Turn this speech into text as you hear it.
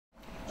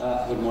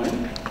Good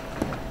morning.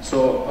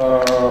 So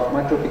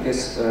my topic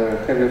is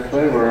heavy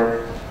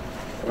flavor.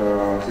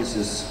 This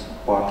is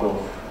part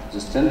of the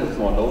standard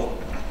model,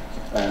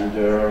 and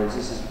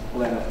this is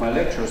plan of my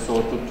lecture.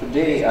 So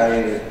today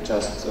I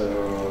just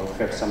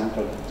have some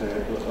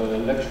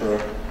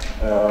lecture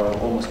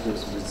almost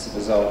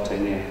without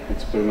any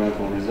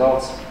experimental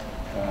results.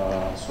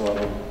 So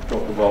I will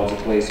talk about the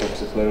place of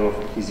the flavor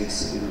of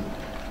physics in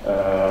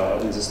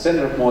the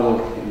standard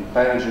model, in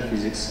high energy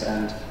physics,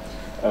 and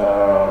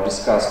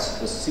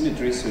discussed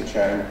symmetries, which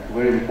are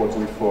very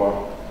important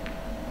for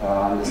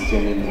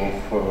understanding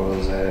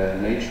of the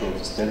nature of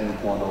the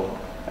standard model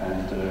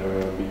and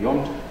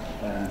beyond.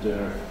 And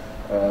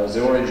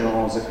the origin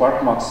of the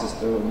quark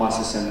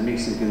masses and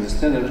mixing in the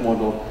standard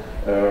model,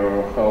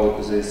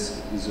 how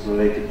this is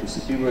related to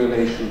CP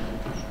violation,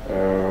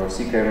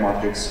 CK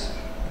matrix,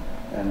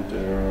 and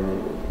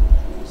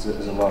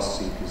the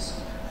last thing is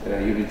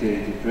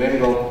unitary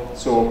triangle.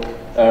 So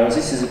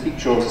this is a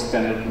picture of the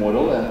standard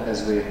model, and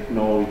as we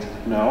know it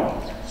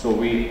now. So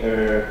we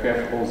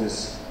have all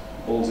this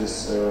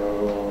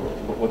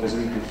what is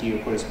written here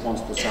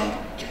corresponds to some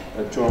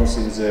terms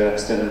in the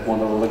standard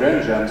model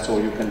Lagrangian. So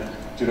you can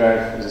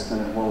derive the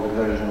standard model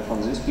Lagrangian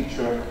from this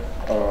picture,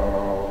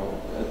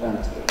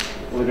 and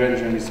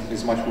Lagrangian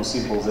is much more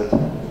simple than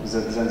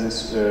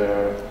this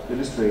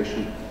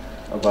illustration.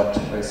 But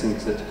I think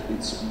that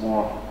it's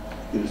more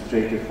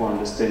illustrative for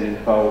understanding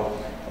how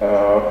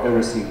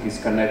everything is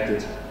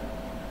connected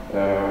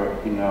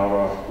in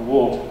our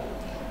world,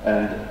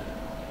 and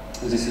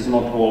this is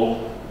not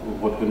all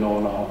what we know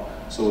now.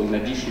 So in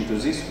addition to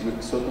this,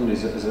 certainly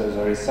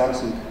there is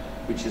something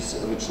which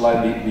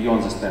lies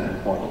beyond the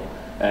standard model,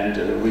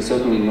 and we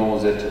certainly know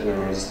that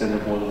the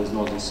standard model is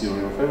not the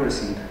theory of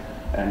everything,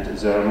 and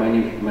there are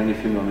many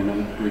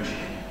phenomena which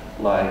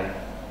lie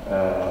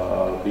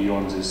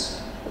beyond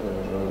this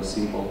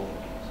simple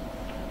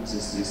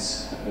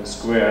this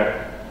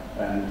square,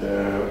 and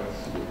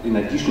in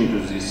addition to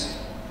this,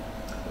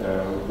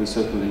 we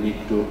certainly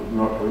need to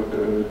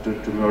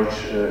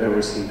merge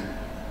everything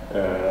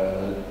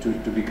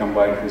to be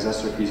combined with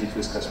astrophysics,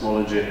 with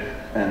cosmology,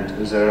 and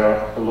there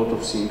are a lot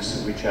of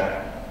things which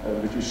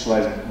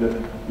lies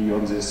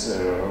beyond this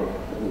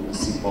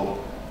simple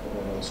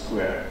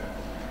square.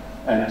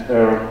 And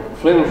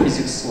flavor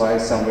physics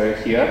lies somewhere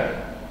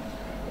here.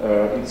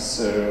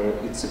 It's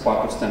a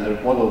part of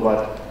standard model,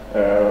 but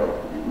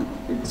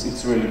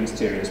it's really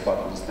mysterious part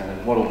of the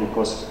standard model,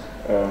 because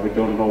we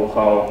don't know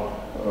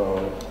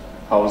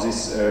how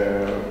this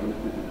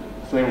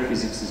flavor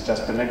physics is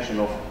just connection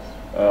of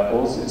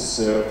all these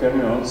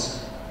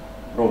fermions,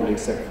 probably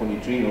except for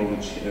neutrino,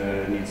 which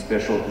needs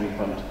special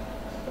treatment.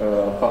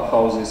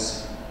 How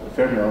these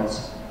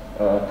fermions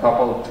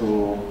couple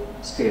to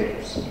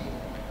scalars,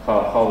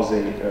 how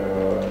they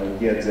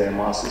get their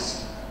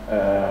masses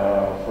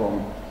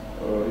from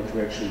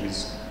interaction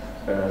with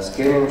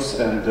scalars,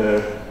 and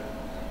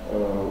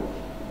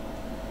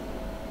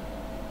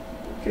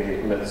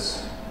okay,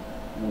 let's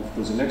move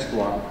to the next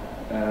one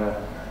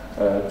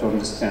to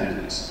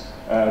understand this.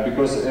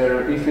 Because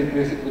if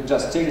it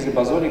just takes the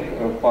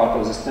bosonic part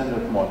of the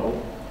standard model,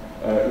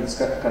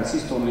 it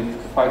consists only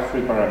of 5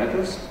 free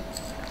parameters.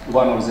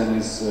 One of them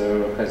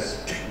has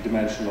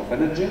dimension of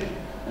energy,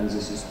 and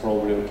this is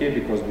probably okay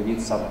because we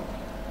need some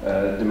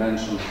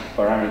dimension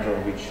parameter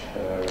which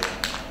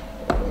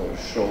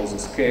shows the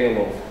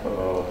scale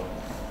of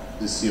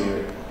the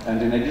theory. And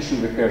in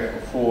addition, we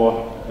have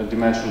 4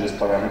 dimensionless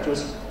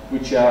parameters,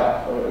 which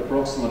are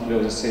approximately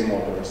of the same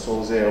order,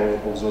 so they are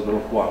of the order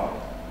of 1.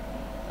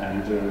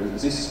 And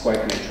this is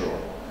quite natural.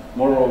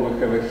 Moreover, we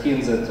have a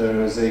hint that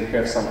they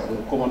have some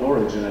common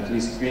origin, at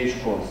least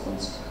pH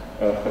constants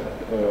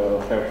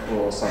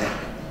have some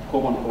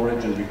common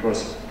origin,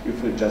 because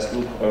if we just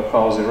look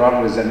how they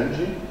run with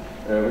energy,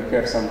 we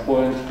have some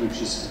point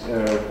which is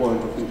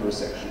point of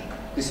intersection.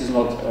 This is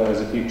not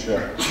the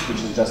picture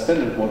which is just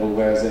standard model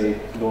where they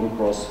don't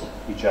cross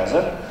each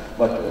other,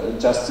 but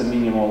just the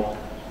minimal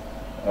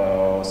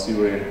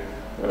theory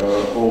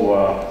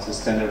over the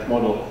standard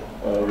model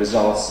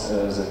results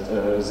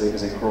that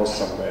they cross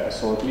somewhere.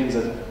 So it means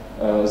that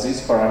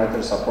these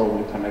parameters are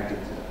probably connected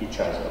to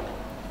each other.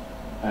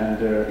 And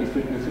if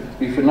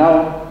we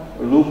now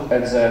look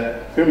at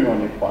the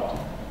fermionic part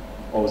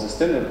of the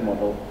standard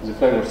model, the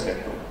flavor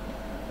sector,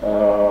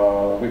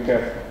 we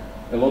have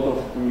a lot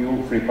of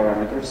new free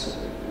parameters,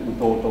 in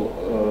total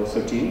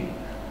 13.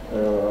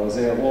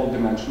 They are all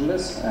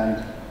dimensionless,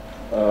 and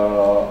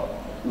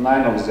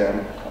 9 of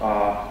them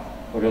are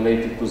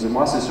related to the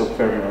masses of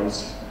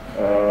fermions.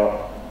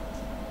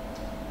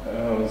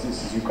 This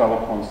is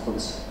Yukawa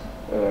constants,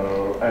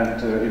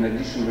 and in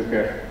addition we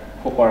have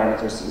 4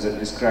 parameters that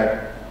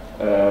describe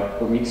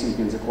mixing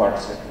in the quark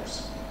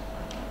sectors.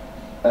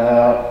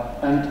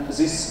 And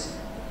this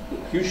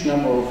huge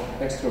number of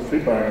extra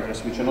free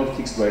parameters, which are not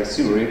fixed by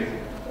theory,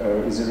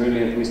 is a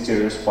really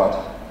mysterious part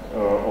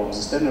of the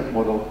standard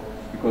model,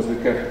 because we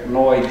have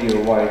no idea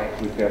why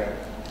we have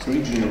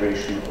 3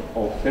 generations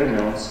of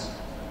fermions.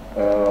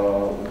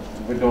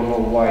 We don't know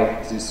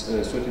why these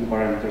certain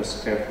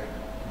parameters have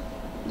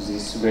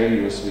these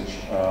values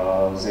which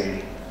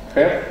they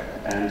have,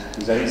 and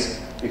there is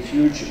a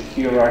huge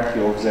hierarchy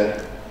of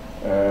the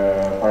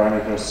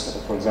parameters,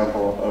 for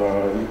example,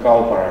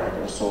 Mikau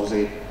parameters. So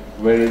they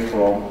vary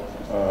from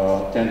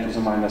 10 to the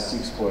minus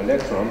 6 for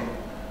electron,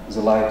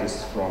 the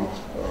lightest from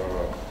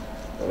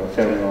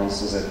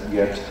fermions that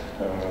get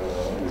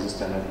with the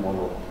standard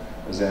model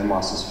their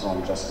masses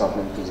from just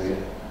coupling to the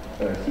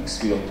Higgs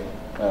field,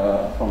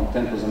 from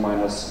 10 to the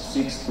minus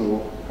 6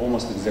 to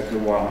almost exactly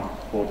 1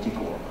 for T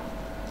quark.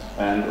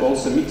 And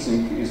also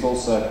mixing is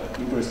also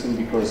interesting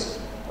because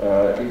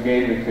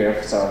again we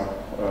have some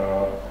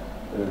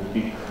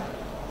big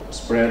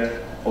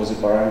spread of the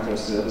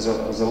parameters.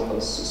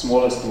 The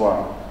smallest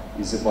one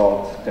is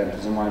about 10 to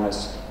the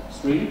minus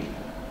 3,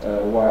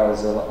 while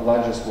the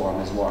largest one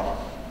is 1.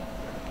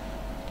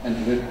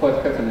 And we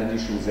have in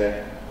addition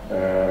the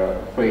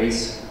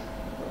phase,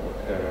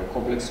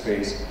 complex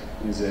phase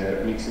in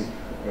the mixing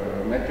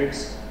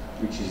matrix,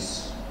 which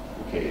is,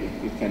 okay,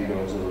 it can be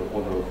of the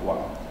order of 1.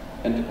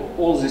 And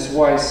all this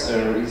wise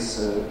is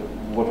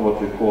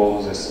what we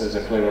call this the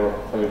flavor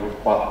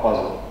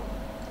puzzle.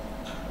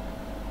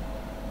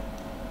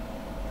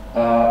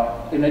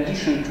 In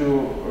addition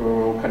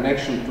to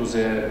connection to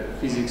the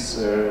physics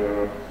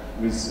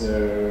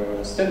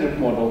with standard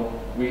model,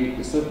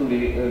 we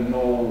certainly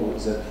know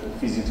that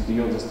physics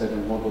beyond the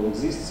standard model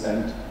exists,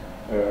 and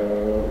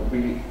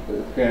we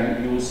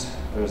can use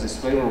this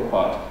flavor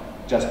part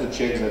just to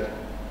check that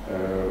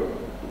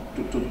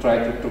to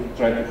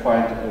try to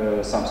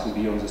find something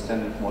beyond the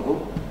standard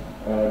model,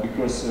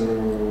 because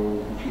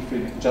if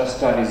we just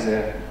study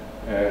the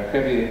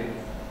heavy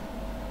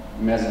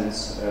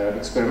mesons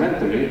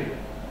experimentally,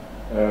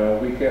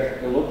 we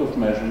have a lot of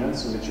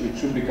measurements which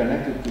should be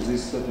connected to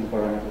these certain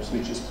parameters,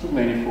 which is too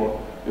many for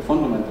a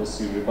fundamental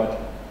theory, but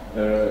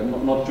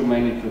not too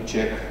many to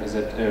check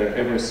that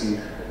everything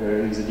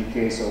in the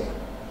decase of,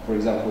 for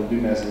example, d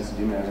mesons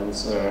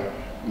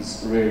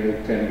is really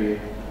can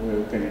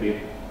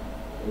be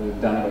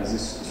done by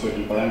these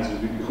certain parameters,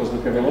 because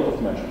we have a lot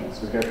of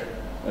measurements. We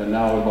have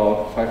now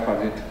about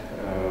 500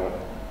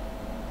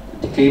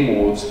 decay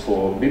modes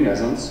for b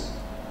mesons.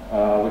 We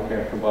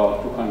have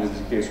about 200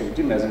 decays of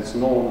d mesons.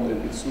 No,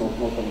 it's not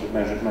only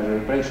measured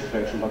branch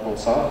reflection, but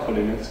also alpha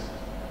limits.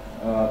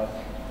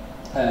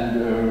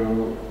 And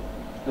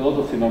a lot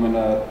of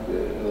phenomena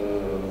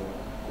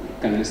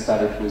can be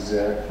studied with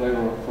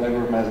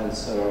flavor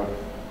mesons,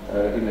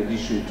 in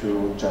addition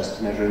to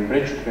just measuring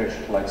branch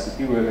reflection, like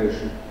CP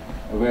violation,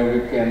 where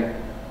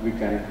we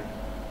can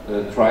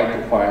try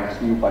to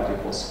find new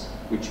particles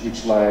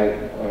which lie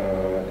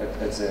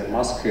at the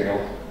mass scale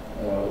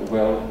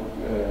well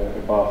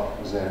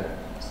above the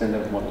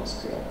standard model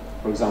scale.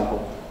 For example,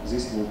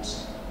 these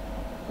loops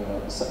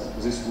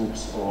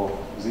or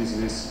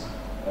this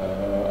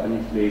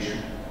annihilation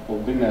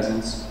of b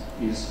mesons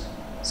is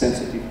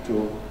sensitive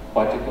to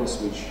particles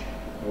which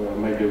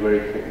may be very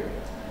heavy.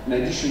 In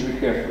addition, we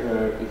have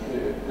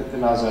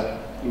another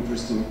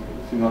interesting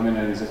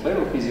phenomenon in the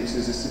flavor physics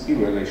is the CP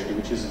violation,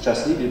 which is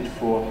just needed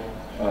for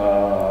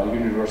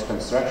universe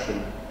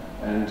construction.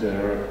 And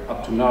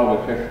up to now,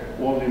 we have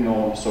only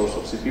known source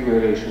of CP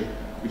violation,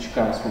 which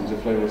comes from the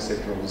flavor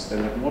sector of the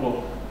standard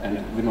model,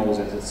 and we know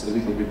that it's a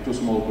little bit too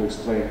small to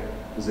explain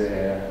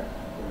the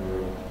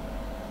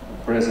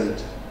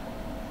present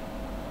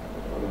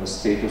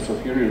status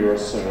of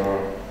universe,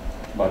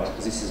 but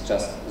this is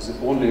just the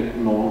only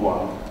known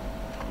one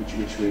which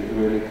we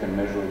really can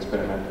measure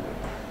experimentally.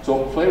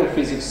 So flavor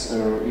physics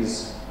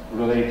is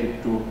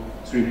related to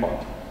three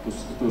parts,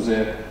 to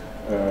the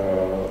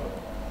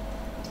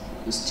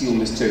still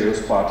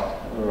mysterious part,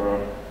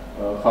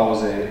 how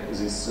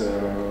this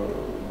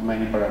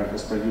many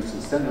parameters produced in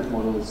the standard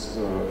model is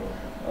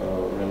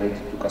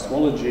related to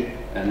cosmology,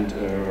 and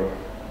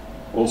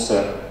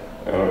also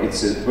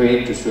it's a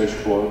way to search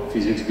for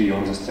physics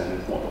beyond the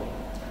standard model.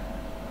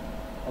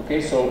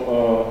 Okay,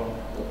 so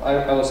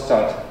I will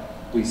start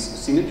with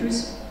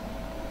symmetries,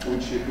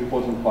 which is an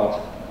important part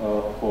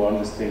for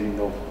understanding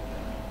of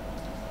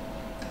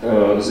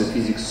the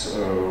physics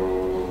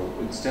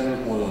in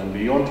standard model and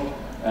beyond.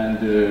 And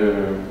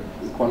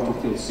quantum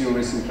field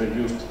theories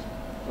introduced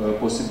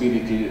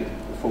possibility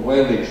for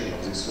violation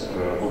of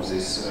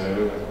this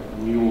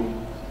new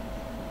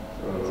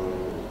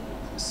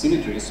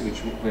symmetries,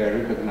 which were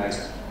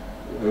recognized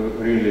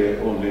really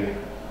only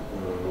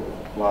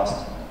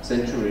last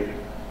century.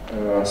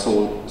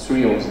 So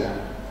three of them.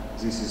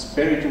 This is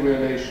parity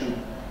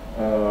violation,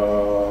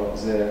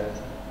 the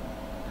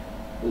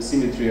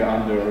symmetry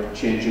under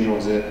changing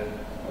of the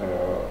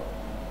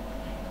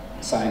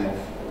sign of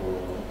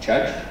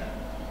charge,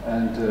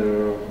 and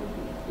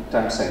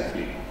time sign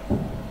free.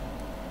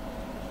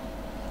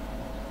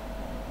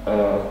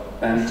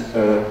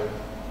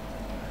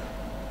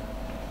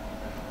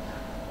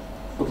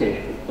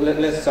 Okay,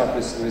 let's start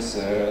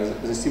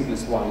with the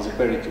simplest one, the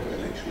parity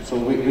violation. So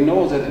we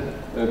know that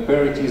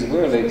parity is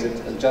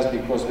violated just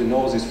because we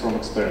know this from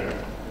experiment.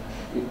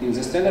 In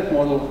the standard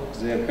model,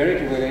 the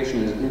parity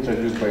violation is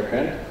introduced by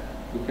hand.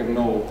 We have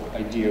no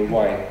idea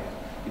why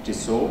it is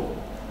so.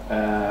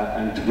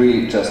 and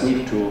we just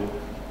need to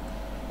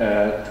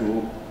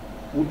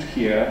put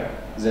here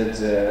that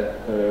the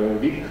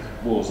weak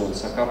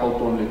bosons are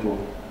coupled only to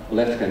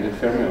left-handed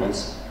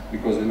fermions,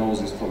 because we know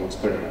this from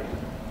experiment.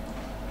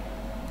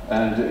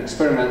 And the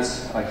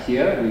experiments are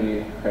here.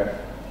 We have,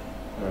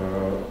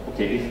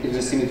 okay, if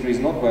the symmetry is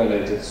not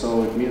violated,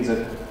 so it means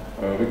that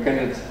we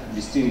cannot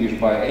distinguish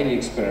by any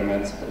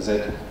experiment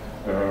that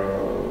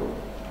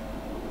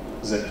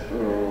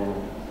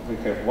we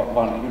have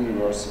one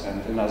universe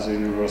and another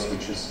universe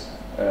which is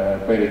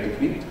parity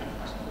flipped.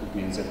 It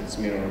means that it's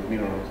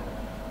mirrored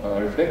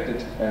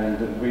reflected, and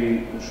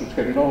we should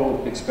have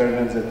no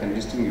experiments that can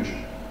distinguish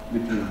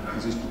between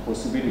these two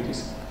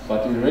possibilities.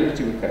 But in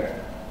reality we have.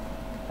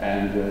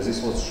 And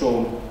this was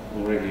shown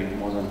already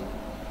more than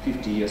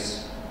 50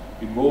 years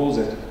ago,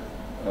 that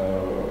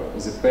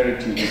the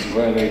parity is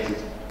violated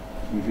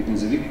within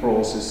the weak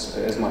process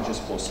as much as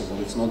possible.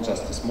 It's not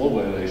just a small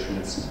violation,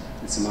 it's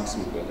a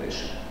maximum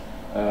violation.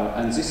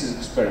 And this is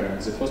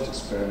experiment, the first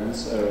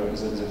experiments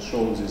that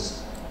show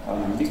this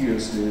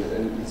unambiguously.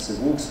 It's a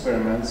Wu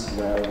experiments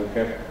where we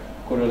have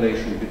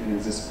correlation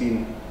between the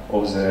spin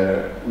of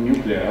the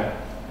nuclei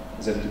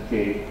that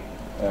decay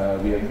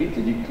via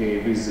beta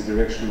decay with the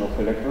direction of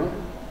electron.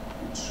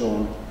 It's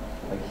shown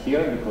like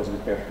here because we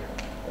have,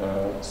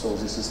 so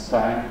this is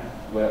time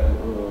where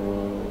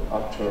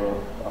after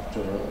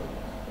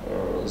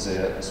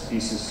the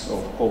species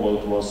of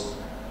cobalt was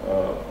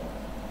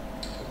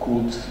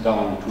cooled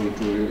down to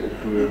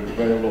a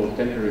very low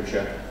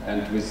temperature,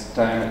 and with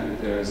time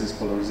this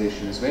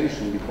polarization is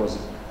vanishing because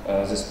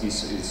the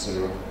species is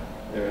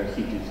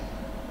heated,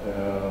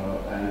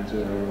 and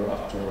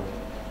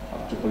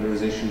after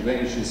polarization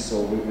vanishes,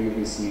 so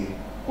we see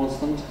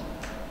constant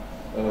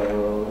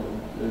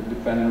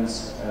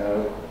dependence,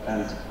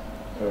 and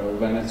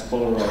when it's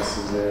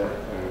polarized, the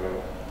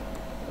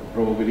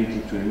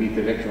probability to emit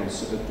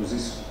electrons to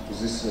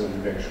this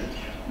direction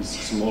is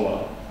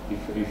smaller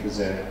if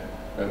the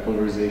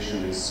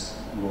polarization is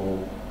go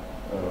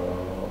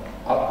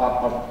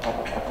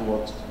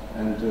upward,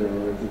 and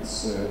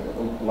it's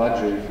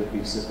larger if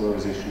the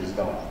polarization is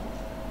down.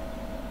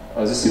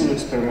 The similar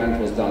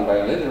experiment was done by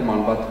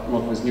Lederman, but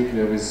not with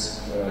nuclei,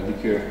 with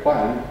decay of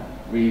pi.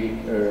 We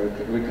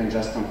can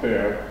just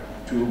compare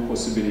two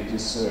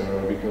possibilities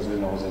because we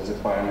know that the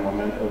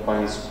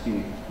pi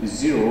spin is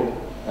 0,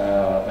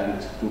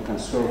 and to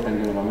conserve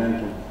angular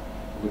momentum,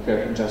 we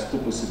have just two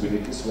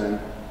possibilities when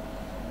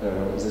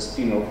the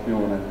spin of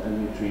muon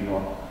and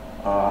neutrino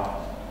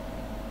are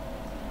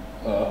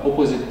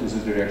opposite to the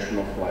direction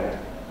of light,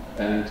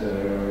 and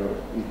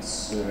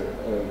it's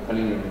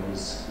collinear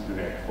with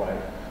direct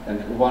light. And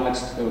one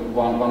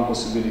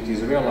possibility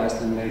is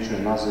realized in nature,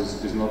 another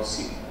is not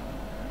seen.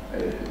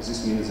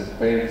 This means that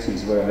parity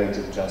is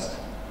violated just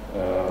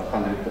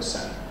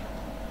 100%.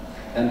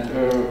 And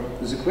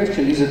the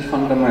question, is it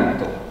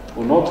fundamental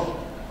or not?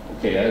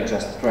 Okay, I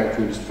just try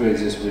to illustrate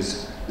this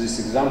with this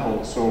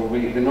example. So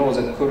we know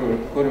that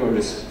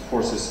Coriolis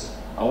forces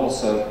are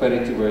also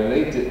parity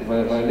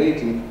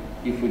violating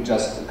if we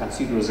just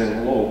consider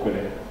them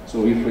locally.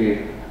 So if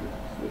we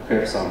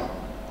have some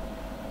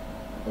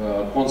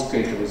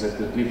conskater that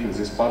live in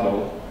this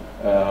puddle,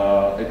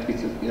 and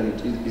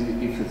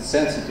if it's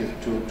sensitive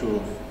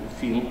to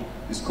feel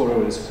these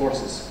Coriolis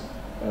forces,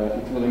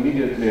 it will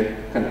immediately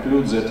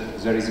conclude that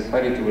there is a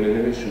parity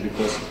violation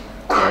because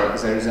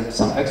there is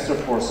some extra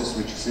forces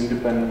which is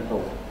independent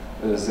of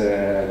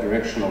the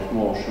direction of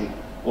motion,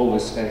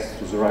 always acts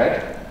to the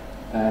right,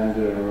 and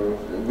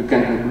we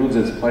can conclude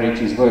that the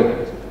parity is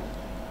violated.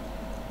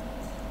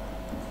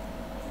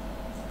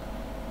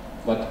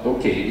 But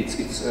okay,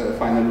 it's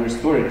finally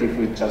restored if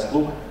we just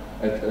look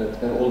at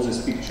all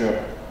this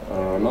picture,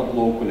 not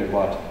locally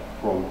but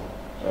from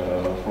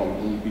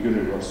the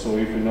universe. So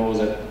if we know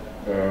that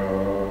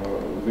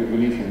we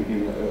live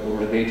in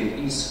rotating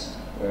east,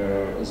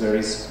 there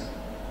is,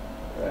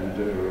 and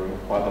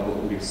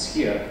Pavel lives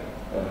here,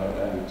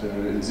 and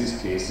in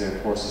this case the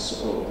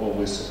forces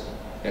always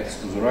acts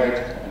to the right,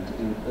 and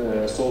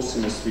in south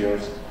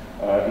hemispheres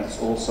it's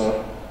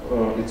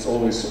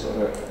always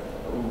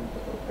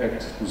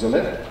act to the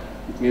left.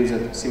 It means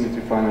that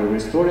symmetry finally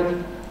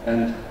restored,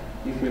 and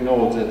if we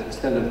know that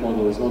extended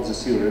model is not the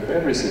theory of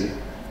everything,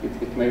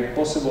 it may be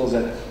possible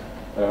that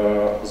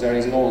there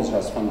is no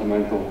just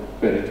fundamental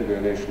parity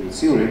violation in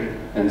theory,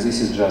 and this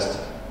is just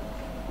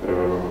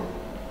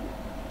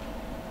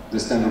the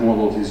standard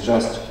model is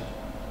just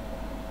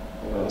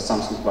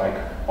something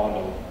like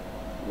puddle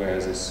where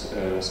this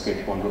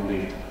escape wonder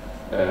lived,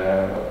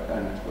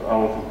 and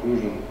our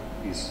conclusion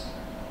is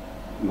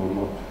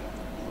not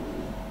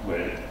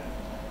valid.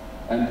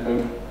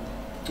 And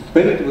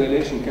parity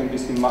violation can be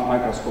seen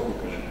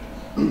microscopically.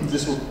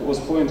 This was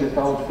pointed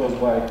out first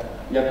by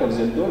Jakov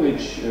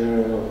Zeldovich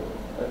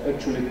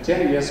actually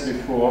 10 years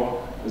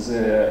before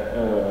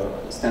the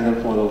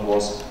standard model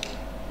was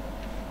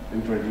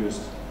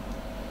introduced.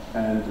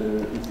 And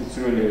it's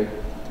really,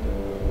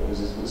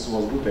 this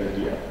was a good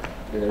idea.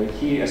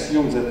 He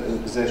assumed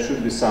that there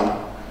should be some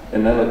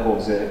analog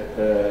of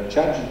the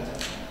charged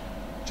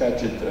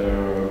charged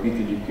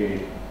beta decay,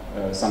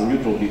 some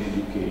neutral beta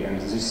decay, and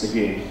this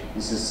again,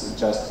 this is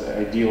just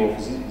idea of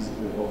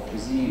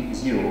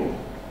Z0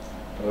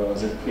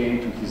 that came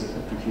to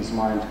his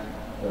mind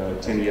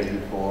 10 years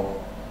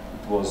before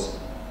it was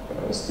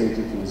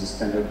stated in the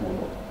standard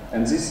model.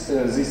 And this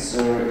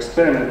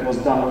experiment was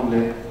done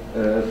only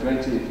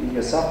 20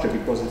 years after,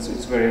 because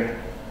it's very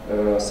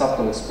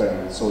subtle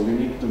experiment. So you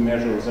need to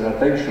measure the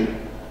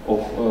rotation of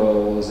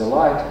the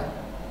light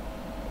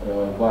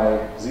by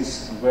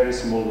this very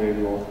small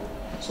value.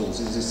 So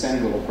this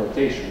angle of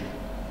rotation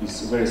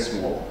is very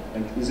small,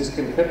 and this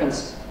can happen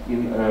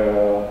in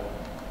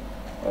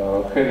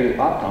heavy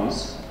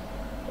atoms.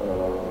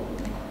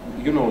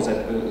 You know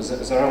that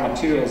there are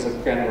materials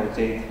that can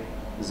rotate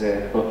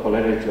the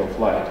polarity of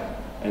light,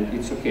 and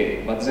it's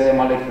okay, but they are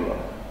molecular.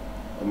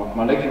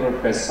 Molecular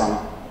has some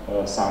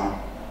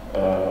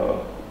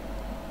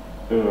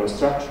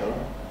structure,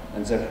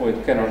 and therefore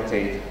it can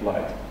rotate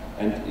light.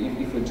 And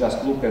if we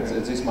just look at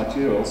these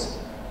materials,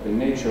 in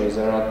nature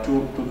there are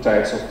two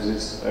types of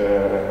these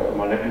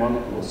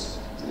molecules.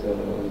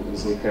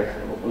 They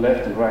have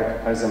left and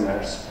right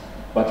isomers,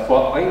 but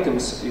for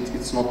atoms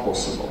it's not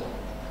possible.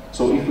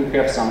 So if we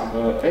have some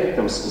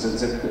atoms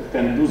that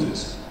can do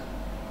this,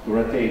 to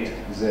rotate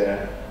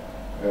the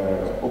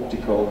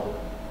optical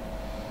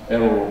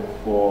arrow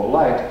for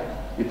light,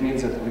 it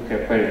means that we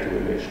have parity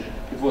relation.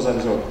 It was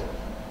observed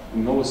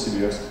in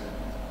Novosibirsk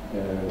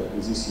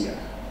this year.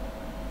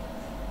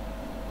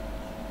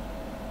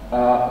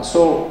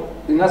 So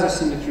another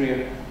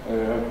symmetry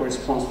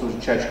corresponds to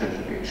the charge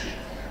conjugation.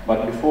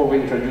 But before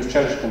we introduce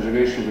charge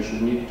conjugation, we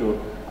should need to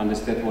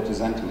understand what is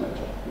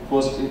antimatter. It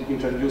was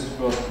introduced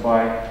first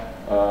by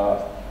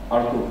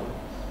Arthur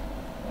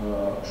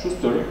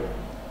Schuster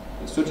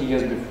 30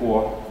 years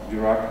before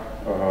Dirac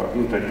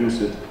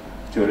introduced it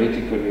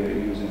theoretically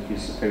using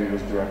his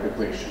famous Dirac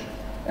equation.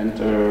 And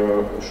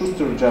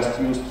Schuster just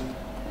used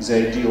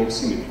the idea of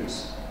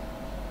symmetries.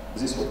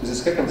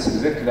 This happens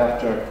exactly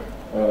after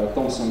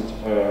Thomson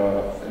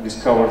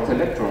discovered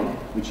electron,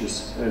 which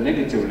is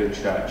negatively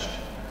charged,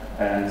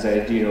 and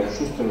the idea of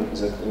Schuster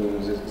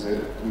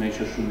that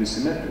nature should be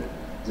symmetric.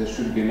 There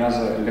should be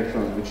another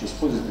electron which is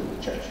positively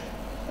charged.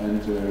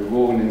 And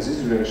going in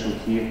this direction,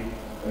 he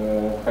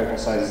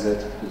hypothesized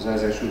that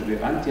there should be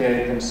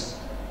anti-atoms,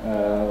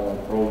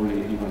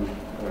 probably even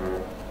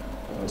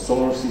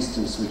solar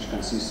systems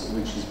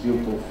which is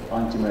built of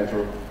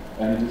antimatter.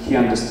 And he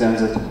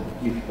understands that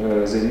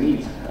if they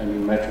meet, I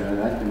mean matter and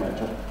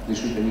antimatter, they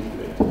should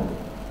annihilate.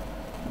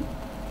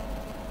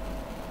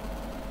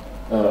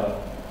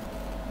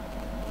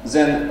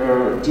 Then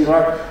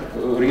Dirac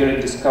really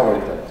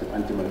discovered that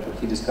antimatter.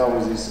 He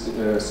discovered this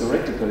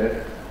theoretically,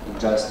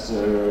 just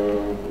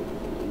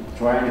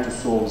trying to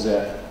solve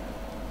the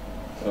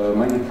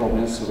many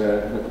problems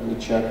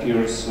which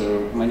appears,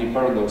 many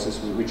paradoxes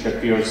which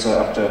appears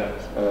after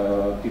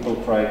people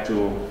try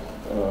to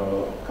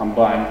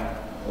combine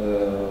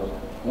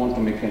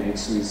quantum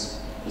mechanics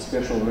with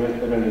special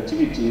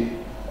relativity,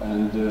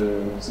 and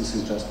this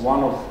is just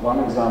one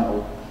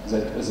example,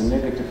 that the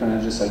negative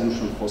energy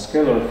solution for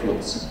scalar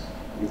fields,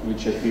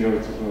 which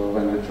appeared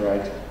when we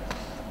tried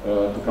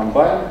to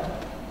combine,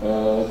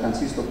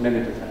 consists of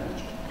negative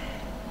energy.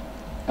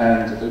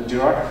 And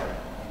Dirac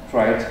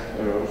tried,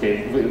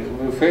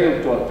 we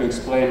failed to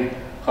explain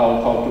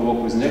how to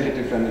work with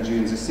negative energy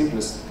in the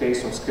simplest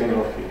case of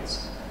scalar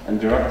fields. And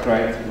Dirac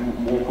tried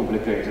more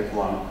complicated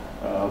one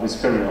with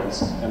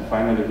fermions, and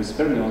finally with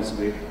fermions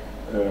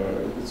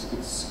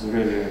it's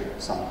really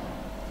some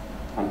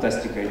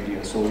fantastic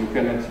idea. So you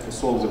cannot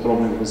solve the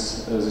problem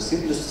with the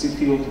simplest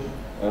field,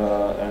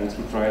 and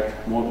he tried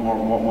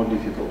more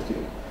difficult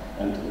field.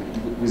 And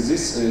with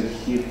this,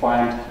 he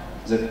find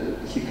that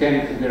he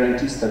can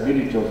guarantee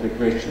stability of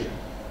equation,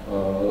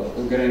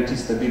 guarantee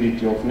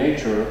stability of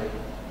nature,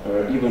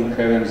 even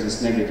having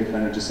these negative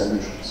energy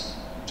solutions,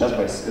 just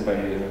by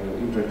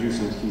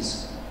introducing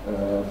his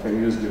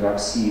famous Dirac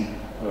C,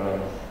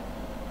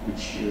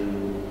 which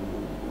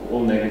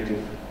all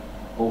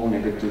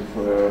negative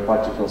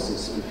particles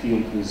is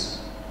filled with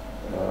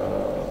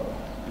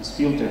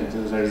field, and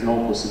there is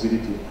no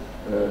possibility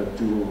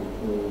to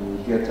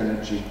get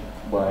energy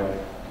by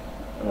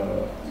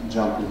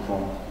jumping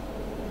from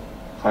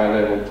high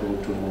level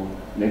to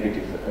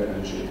negative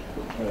energy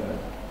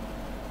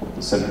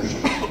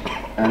solution.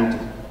 And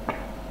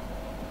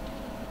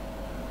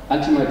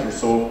antimatter,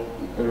 so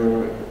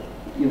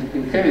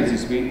in having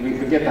this we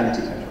get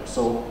antimatter.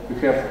 So we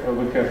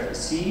have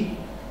C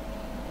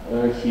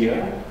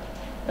here,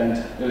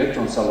 and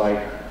electrons are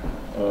like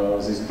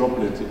this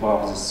droplet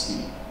above the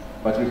C.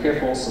 But we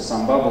have also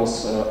some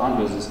bubbles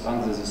under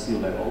the sea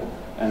level,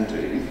 and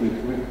if we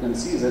can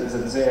see that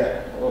they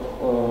are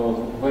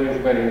very,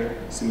 very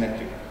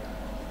symmetric.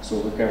 So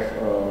we have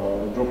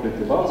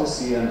droplet above the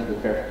sea, and we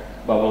have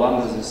bubble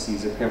under the sea.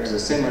 They have the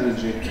same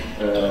energy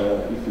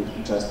if you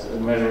just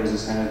measure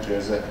this energy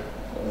as a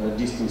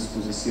distance to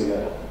the sea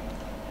level.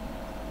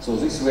 So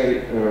this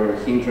way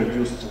he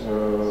introduced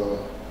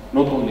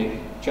not only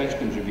charge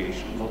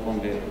conjugation, not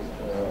only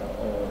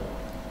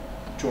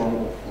term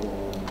of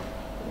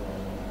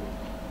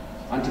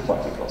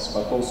antiparticles,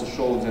 but also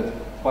showed that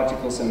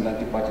particles and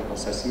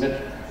antiparticles are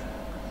symmetric.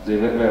 They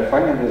were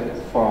finally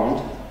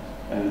found,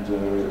 and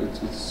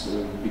it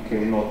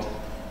became not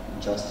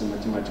just a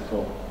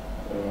mathematical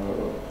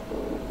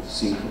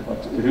thing,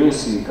 but a real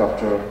thing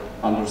after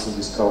Anderson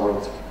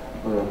discovered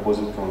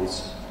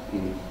positrons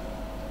in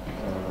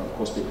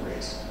cosmic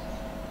rays.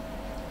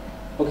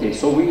 Okay,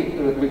 so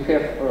we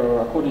have,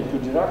 according to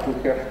Dirac, we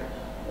have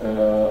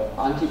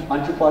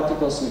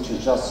antiparticles, which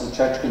is just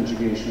charge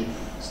conjugation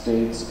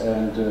states,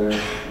 and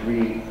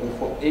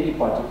for any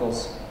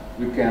particles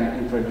we can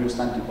introduce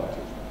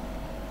antiparticle.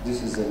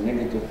 This is a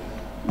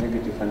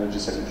negative energy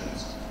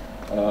solutions.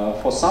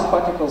 For some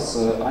particles,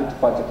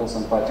 antiparticles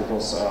and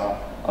particles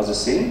are the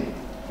same.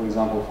 For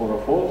example, for a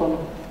photon,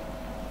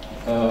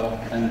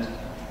 and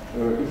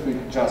if we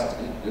just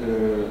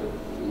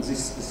this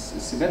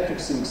symmetric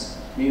things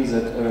means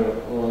that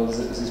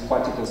these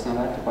particles and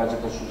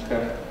antiparticles should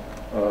have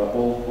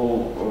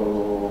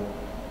all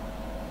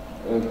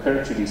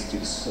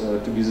characteristics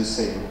to be the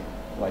same,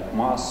 like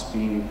mass,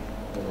 spin,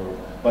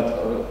 but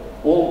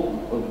all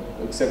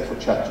except for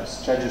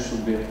charges. Charges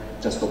should be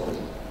just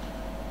opposite.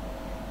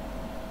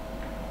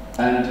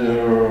 And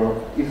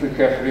if we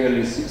have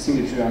really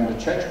symmetry under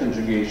charge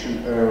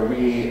conjugation,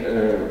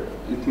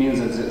 it means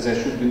that there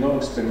should be no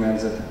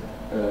experiments that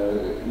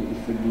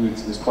if we do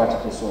it with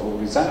particles or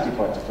with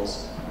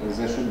antiparticles,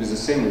 there should be the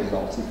same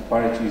results if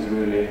parity is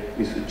really,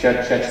 if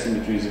charge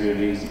symmetry is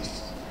really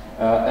exists.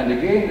 And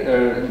again,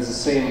 in the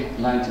same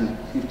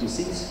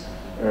 1956,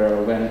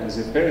 when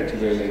the parity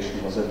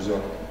violation was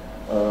observed,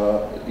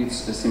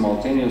 it's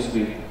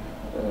simultaneously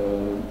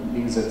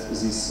means that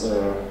this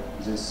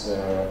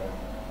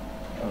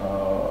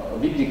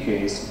big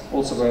decays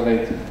also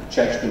violate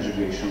charge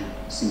conjugation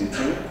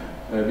symmetry,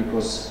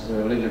 because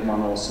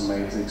Lederman also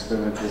made the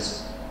experiment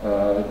with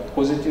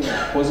positive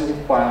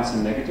pions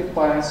and negative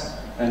pions,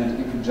 and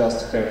if you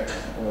just have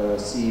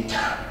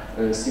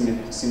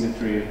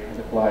symmetry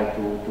applied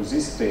to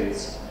these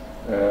states,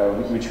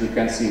 which we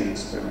can see in the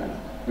experiment,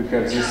 we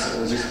have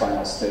this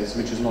final states,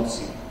 which is not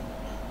seen.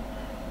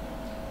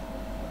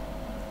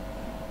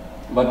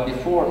 But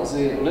before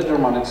the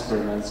Lederman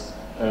experiments,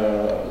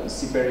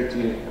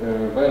 C-parity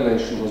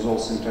violation was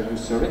also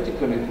introduced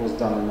theoretically. It was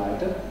done in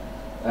ITEP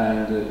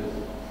and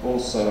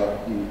also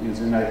in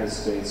the United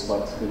States,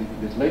 but a little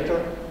bit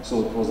later.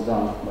 So it was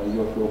done by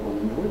Joachim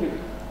and Rudik,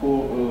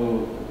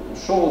 who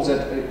showed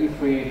that if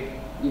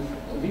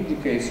big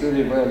decays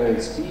really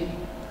violates T,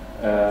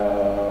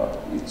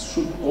 it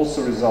should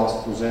also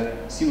result to the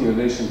C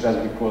violation,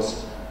 just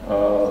because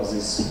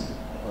this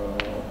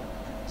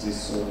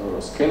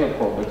scalar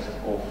product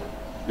of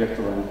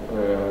vector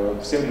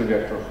and pseudo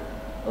vector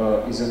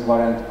is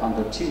invariant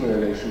under T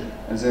violation,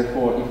 and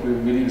therefore, if we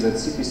believe that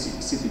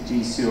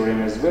CPT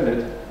theorem is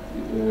valid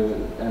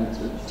and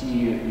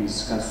T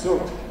is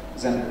conserved,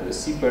 then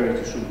C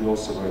parity should be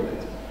also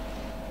violated,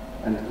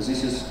 and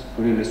this is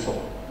really so.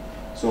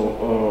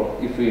 So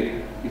if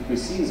we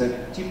see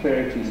that T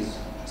parity is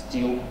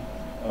still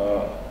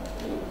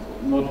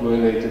not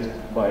violated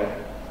by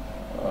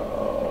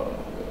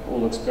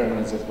all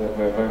experiments that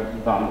were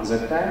done at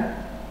that time,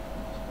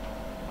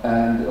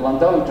 and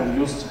Landau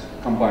introduced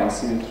combined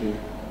symmetry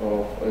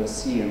of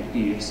C and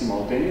P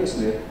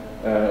simultaneously.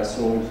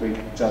 So if we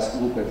just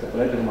look at the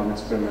Lederman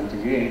experiment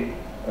again,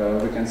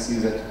 we can see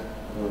that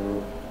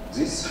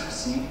this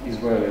C is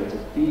violated,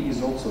 P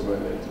is also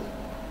violated.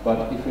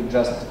 But if we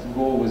just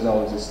go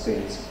without the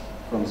states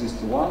from this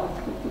to one,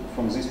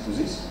 from this to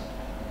this,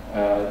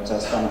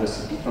 just under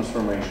CP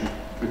transformation,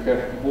 we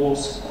have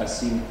both are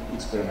seen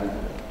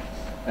experimentally.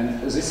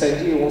 And this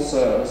idea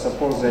also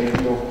supports the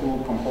idea of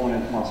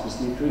two-component massless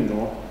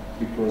neutrino,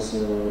 because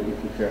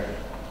if we have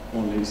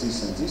only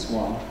this and this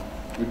one,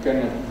 we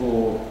cannot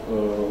go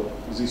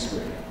this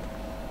way.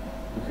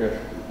 We have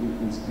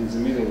in the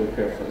middle we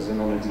have the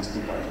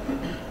non-existing particle,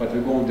 but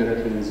we go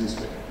directly in this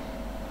way.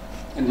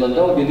 And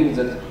Landau believes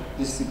that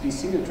this CP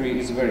symmetry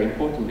is very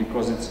important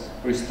because it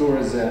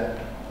restores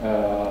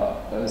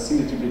the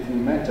symmetry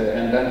between matter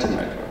and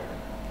antimatter.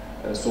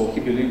 So he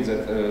believes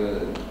that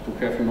to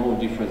have no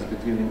difference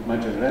between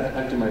matter and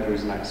antimatter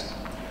is nice.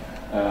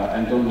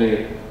 And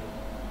only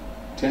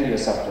 10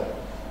 years after,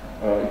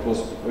 it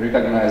was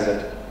recognized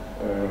that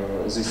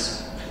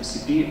this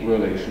CP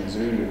violation is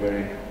really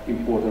very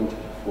important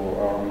for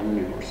our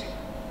universe.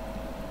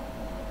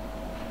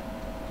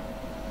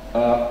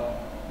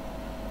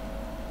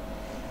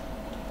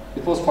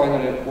 It was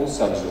finally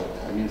also observed,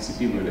 I mean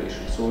CP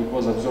violation. So it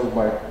was observed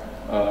by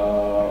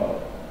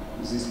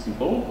these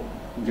people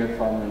who get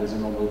finally the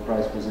Nobel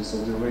Prize for this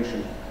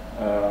observation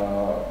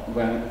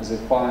when they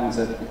find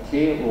that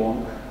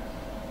K-long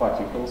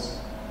particles,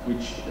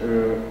 which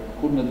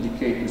could not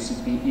decay to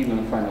CP even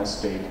in final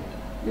state,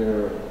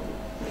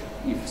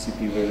 if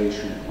CP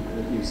violation,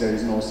 if there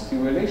is no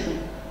CP violation,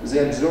 they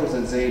observe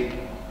that they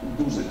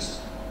do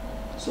this.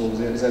 So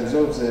they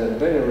observe the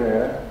very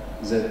rare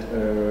that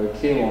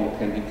K-long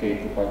can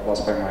decay to pi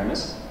plus pi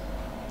minus,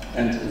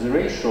 and the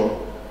ratio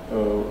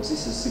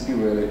this is CP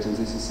relating,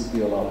 this is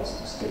CP allowed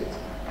state.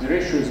 The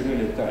ratio is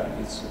really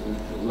tiny, it's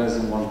less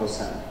than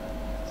 1%.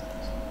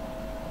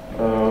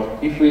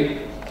 If we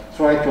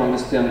try to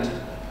understand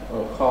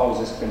how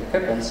this can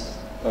happen,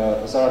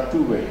 there are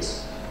two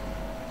ways.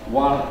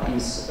 One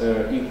is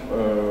if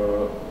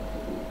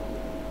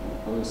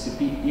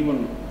CP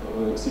even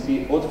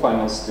CP odd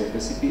final state, the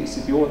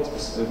CP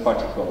odd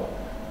particle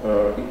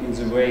in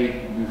the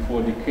way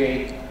before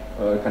decay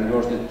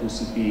converted to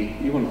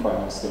CP even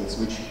final states,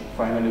 which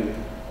finally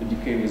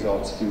decay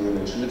without CP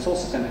relation. It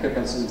also can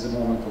happen in the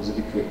moment of the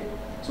decay.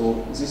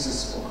 So this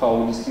is how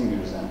we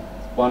distinguish them.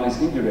 One is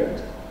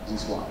indirect,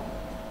 this one,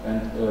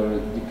 and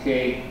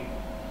decay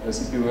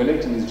CP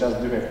relating is just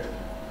direct.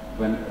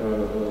 When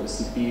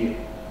CP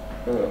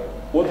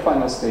odd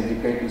final state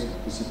decays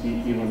to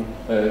CP even,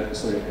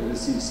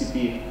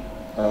 CP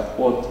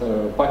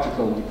odd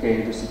particle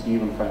decay to CP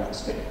even final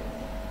state.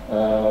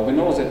 We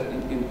know that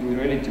in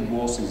reality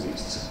both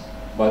exists,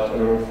 but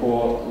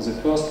for the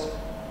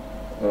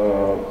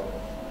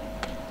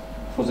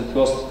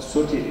first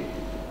 30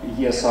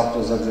 years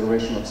after the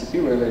observation of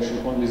CP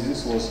relation, only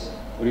this was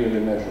really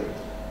measured,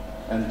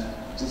 and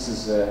this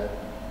is the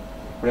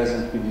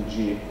present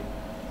PDG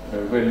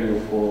value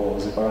for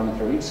the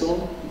parameter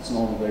epsilon. It's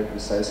known very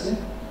precisely,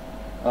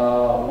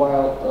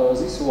 while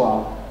this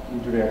one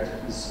indirect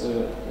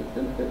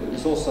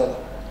is also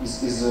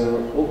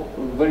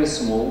very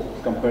small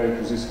compared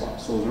to this one.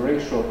 So the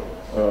ratio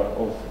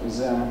of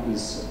them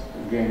is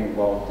again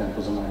about 10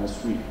 to the minus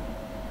 3.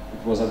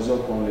 It was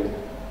observed only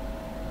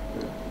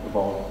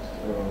about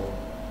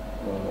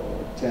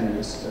 10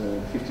 years,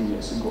 15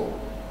 years ago.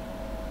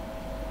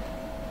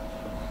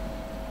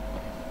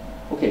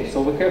 Okay,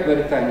 so we have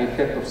very tiny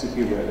effect of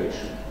CP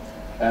relation.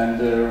 And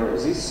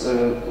this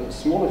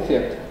small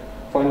effect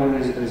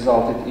finally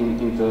resulted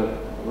in the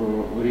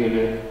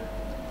really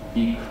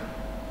big,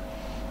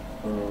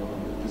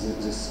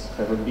 this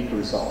have a big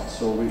result.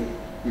 So we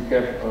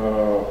have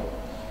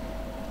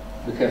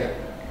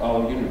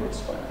our universe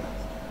finally.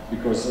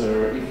 Because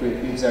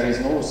if there is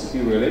no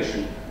CP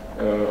relation,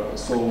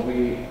 so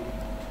we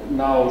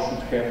now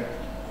should have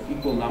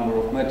equal number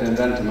of matter and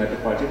antimatter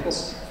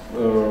particles,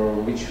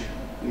 which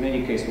in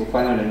many cases will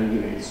finally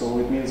annihilate. So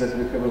it means that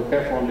we will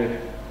have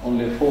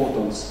only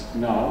photons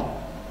now,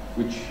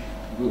 which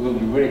will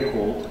be very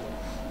cold,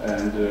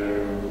 and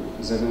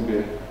there will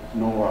be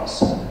no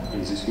mass in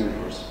this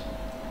universe.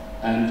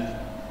 And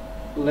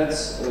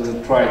let's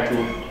try to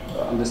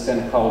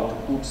understand how to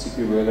put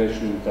CP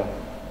relation into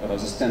the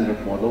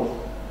standard model.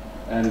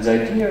 And the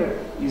idea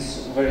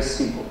is very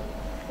simple.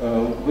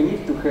 We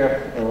need to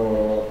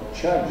have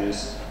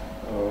charges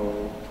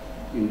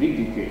in big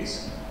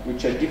decays,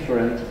 which are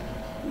different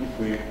if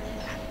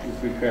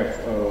we have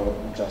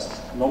just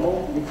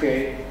normal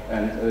decay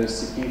and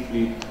CP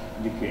free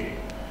decay.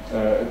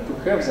 To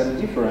have them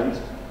different,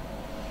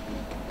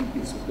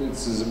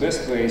 it's the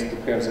best way is to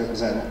have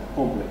them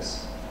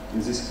complex.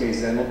 In this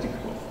case, they're not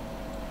equal.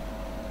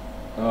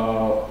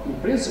 In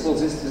principle,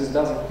 this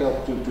doesn't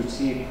help to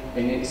see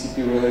any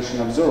CP relation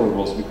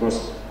observables,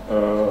 because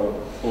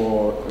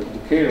for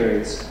decay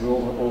rates, we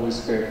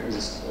always have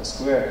this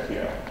square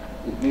here.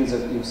 It means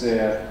that if they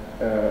are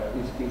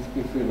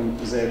if even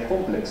they are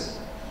complex,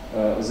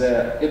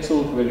 their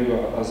absolute value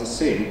are the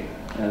same,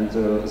 and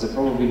the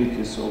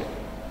probabilities of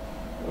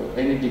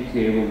any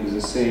decay will be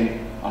the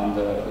same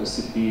under a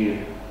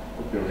CP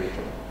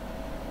operator.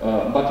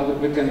 But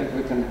we can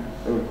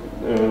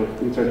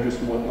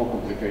introduce more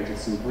complicated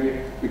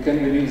simply. We can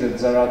believe that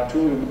there are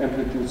two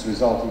amplitudes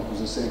resulting to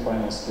the same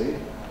final state.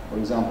 For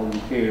example,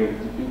 decay of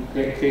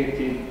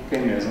K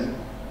meson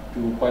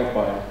to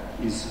pi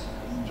is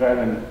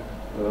driven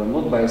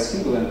not by a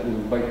single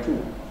amplitude, by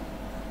two.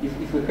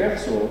 If we have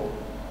so,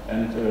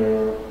 and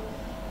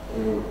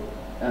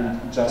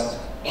just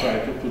try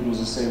to do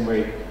the same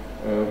way,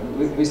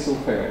 we still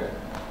fail.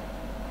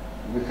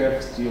 We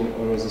have still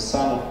the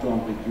sum of two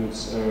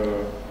amplitudes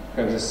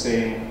have the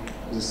same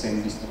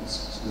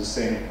distance, the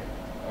same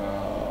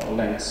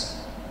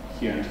lengths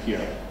here and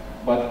here.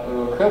 But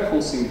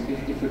helpful thing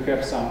if we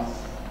have some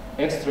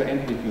extra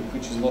amplitude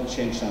which is not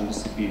changed under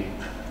CP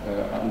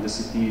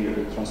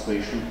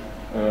translation.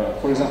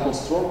 For example,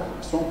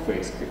 strong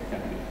phase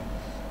can be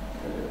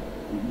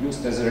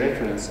used as a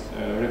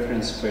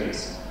reference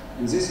phase.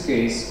 In this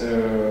case,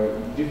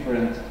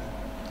 different.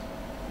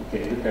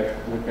 Okay, we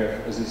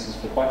have this is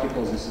for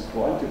particles, this is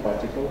for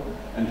antiparticle,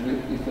 and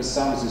if we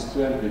sum these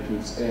two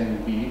amplitudes A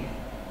and B,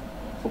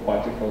 for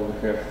particle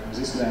we have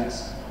this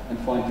length, and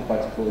for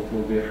antiparticle it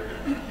will be a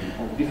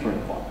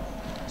different one.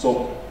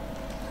 So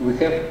we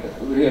have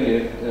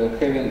really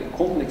having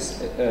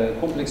complex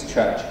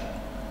charge.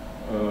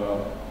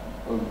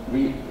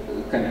 We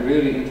can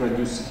really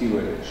introduce CP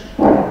relation.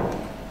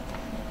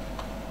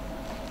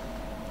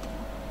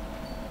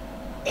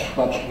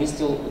 But we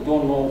still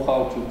don't know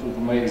how to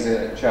make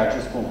the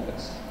charges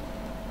complex.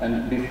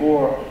 And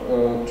before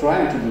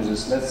trying to do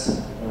this,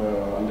 let's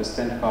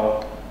understand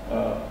how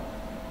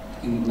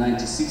in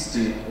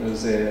 1960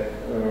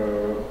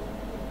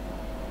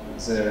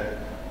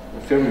 the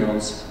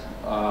fermions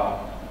are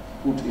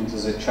put into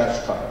the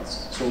charge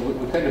currents. So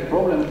we had a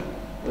problem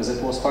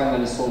that was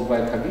finally solved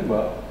by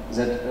Kabiba,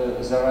 that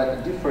there are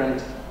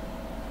different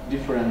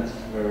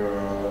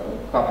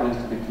couplings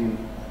between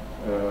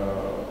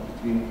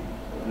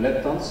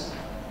leptons.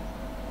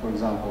 For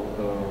example,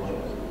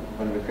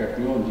 when we have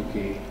muon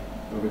decay,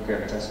 we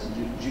have just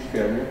G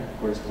fermi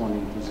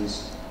corresponding to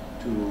these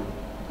two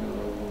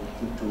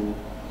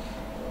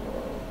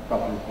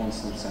coupling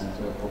constants and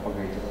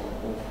propagator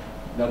of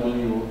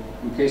W.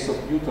 In case of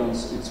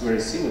Newtons, it's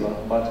very similar,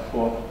 but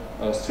for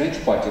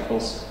strange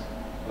particles,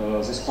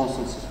 this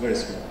constant is very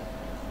small.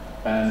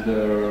 And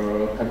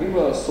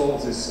Kabiba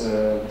solved this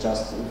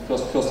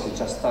firstly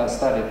just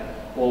studied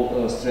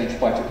all strange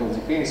particle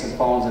decays and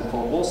found that for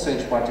all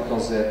strange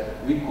particles the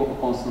weak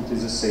constant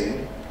is the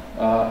same.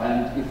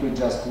 And if we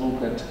just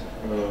look at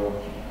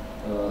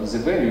the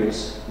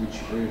values which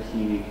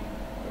he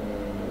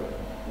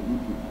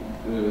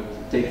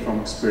take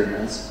from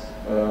experiments,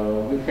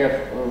 we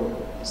have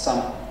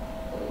some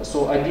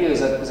idea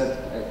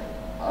that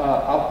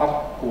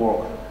up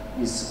quark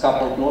is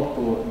coupled not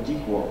to D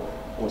quark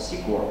or C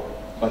quark,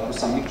 but to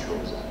some mixture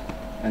of them.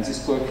 And these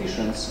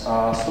coefficients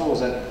are so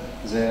that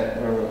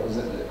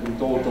the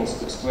total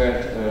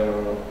squared,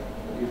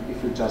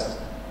 if you just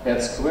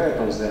add squared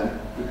of them,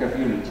 we have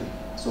unity.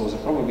 So the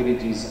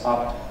probability is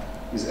add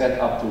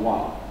up to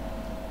 1.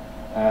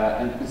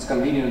 And it's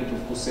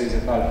convenient to say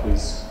that alpha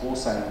is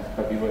cosine of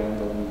Kabiba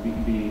angle and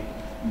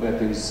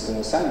beta is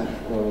sine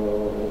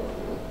of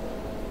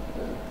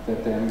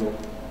that angle.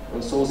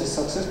 So this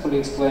successfully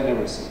explains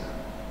everything,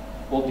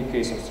 all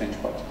decays of strange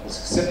particles,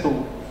 except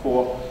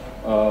for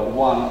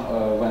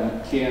one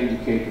when Kn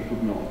decay to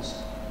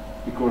fermions,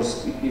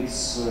 because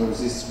it's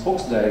this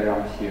box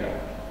diagram here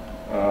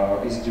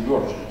is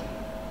divergent,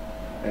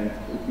 and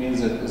it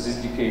means that this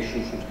decay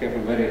should have a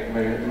very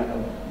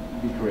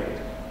big rate.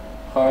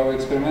 However,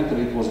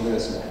 experimentally it was very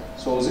small.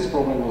 So this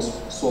problem was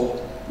solved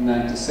in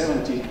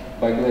 1970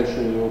 by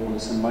Glacier,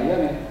 Leopoulos, and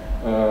Miami.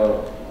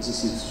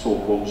 This is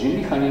so-called G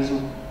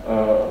mechanism.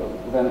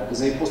 When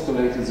they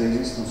postulated the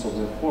existence of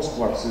the force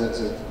quarks that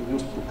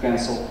used to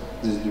cancel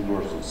this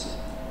divergence.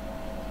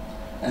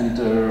 And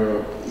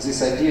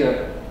this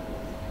idea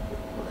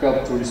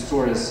helped to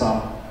restore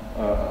some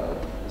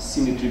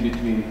symmetry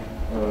between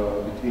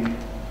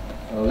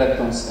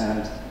leptons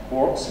and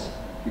quarks,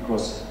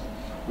 because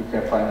we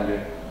have finally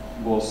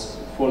both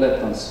 4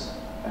 leptons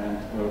and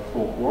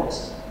 4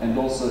 quarks, and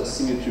also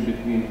symmetry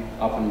between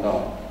up and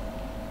down.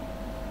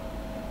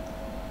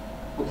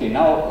 Okay,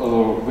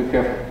 now we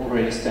have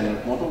already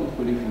standard model if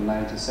we live in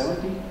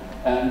 1970,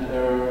 and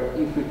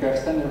if we have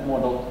standard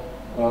model,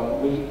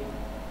 we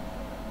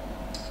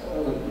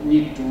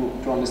need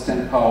to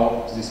understand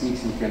how this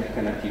mixing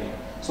can appear.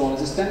 So in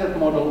the standard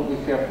model, we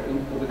have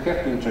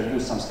to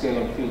introduce some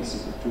scalar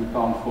fields to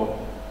account for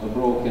a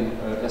broken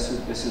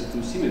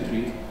SL2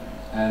 symmetry,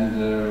 and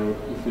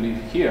if we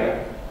live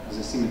here,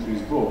 the symmetry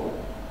is broken.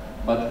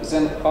 But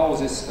then how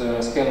this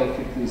scalar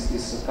field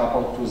is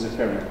coupled to the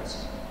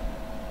fermions?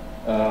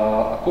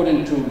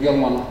 According to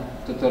Gell-Mann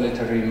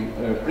totalitarian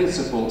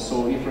principle,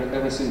 so if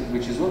everything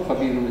which is not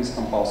forbidden is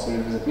compulsory,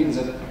 that means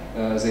that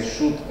they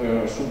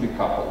should be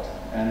coupled.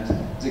 And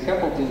they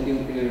coupled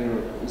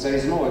there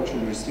is no actual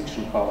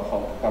restriction how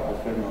to couple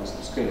fermions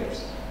to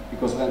scalars,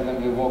 because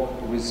when we work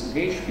with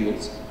gauge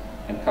fields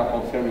and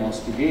couple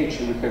fermions to gauge,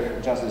 we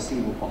have just a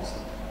single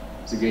constant,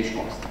 the gauge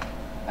constant.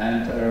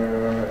 And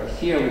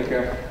here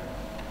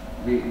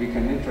we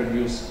can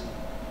introduce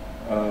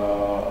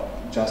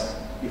just,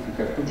 if we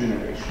have 2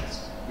 generations,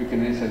 we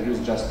can introduce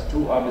just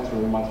 2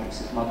 arbitrary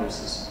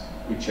matrices,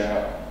 which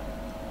are,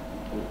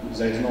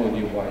 there is no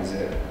idea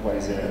why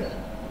they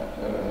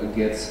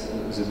gets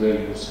the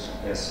values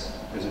as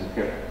we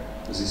have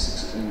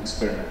this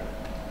experiment.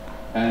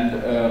 And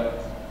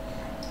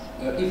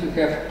if we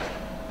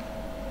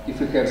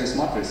have these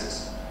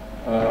matrices,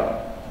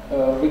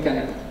 we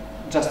can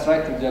just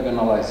try to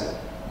diagonalize it,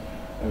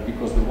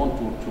 because we want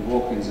to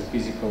work in the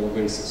physical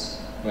basis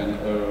when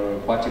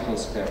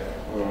particles have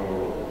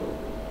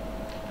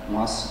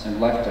mass and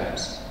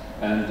lifetimes,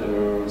 and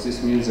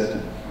this means that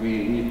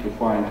we need to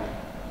find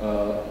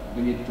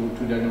we need to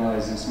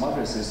diagonalize these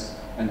matrices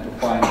and to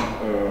find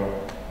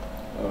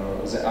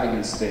the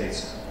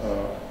eigenstates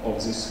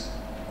of this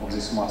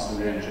mass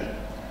Lagrangian.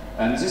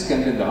 And this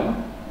can be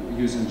done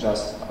using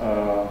just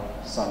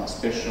some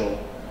specially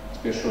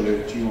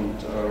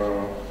tuned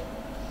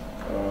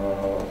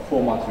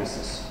 4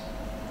 matrices,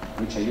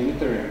 which are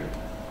unitary,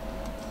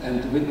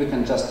 and we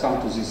can just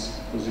come to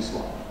this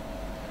one.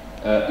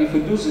 If we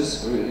do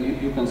this,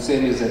 you can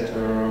say me that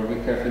we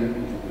have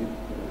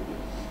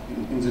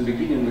in the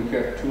beginning we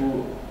have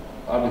 2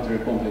 arbitrary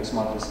complex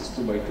matrices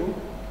 2 by 2.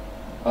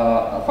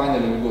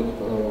 Finally, we got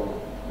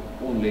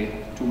only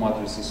 2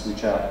 matrices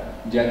which are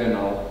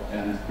diagonal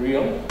and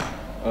real.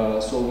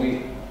 So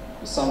we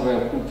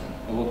somewhere put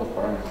a lot of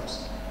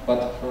parameters.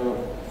 But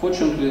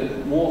fortunately,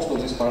 most of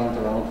these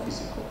parameters are not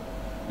physical,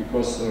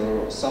 because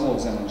some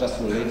of them are just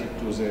related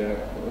to the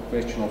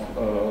question of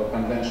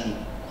convention,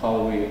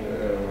 how we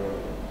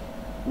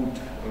put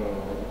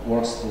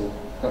works to,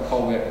 how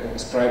we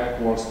ascribe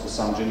works to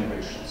some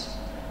generations.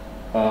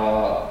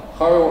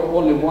 However,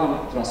 only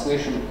one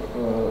translation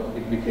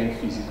it became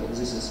physical.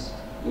 This is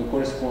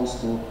corresponds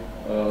to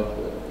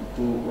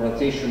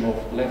rotation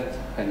of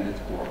left-handed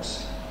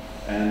works,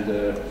 and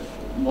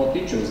not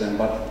each of them,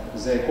 but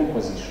their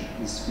composition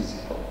is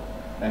physical.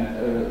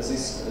 And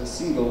this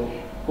single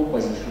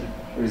composition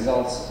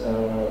results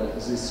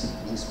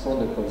this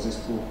product of these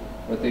two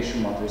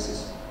rotation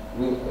matrices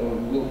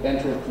will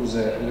enter to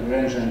the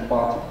Lagrangian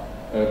part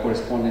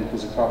corresponding to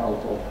the couple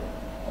of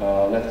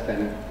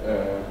left-hand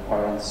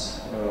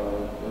parents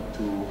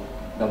to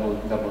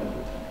double.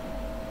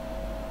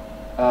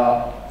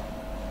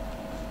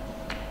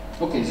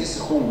 Okay, this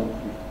is homework,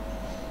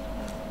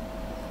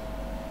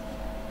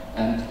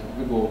 and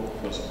we go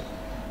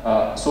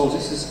further. So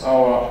this is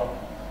our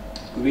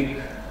weak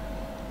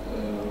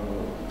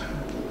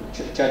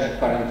charged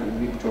current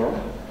weak term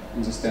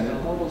in the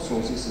standard model. So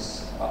this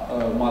is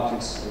a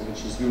matrix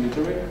which is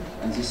unitary,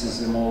 and this is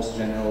the most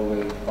general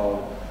way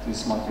how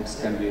this matrix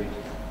can be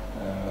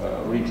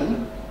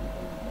written.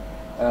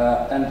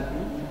 And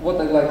what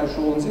I'd like to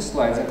show on this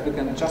slide is that we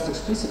can just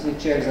explicitly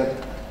check that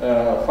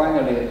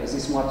finally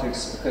this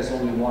matrix has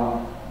only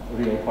one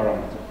real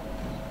parameter.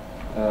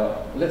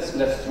 Let's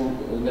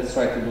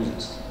try to do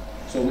this.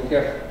 So we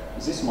have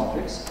this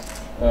matrix,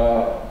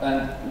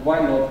 and why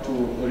not to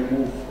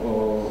remove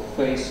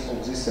phase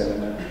of this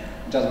element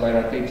just by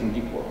rotating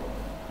dipole?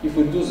 If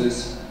we do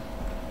this,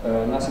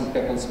 nothing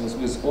happens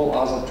with all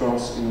other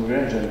terms in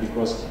Lagrangian,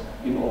 because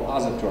in all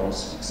other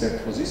terms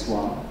except for this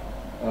one,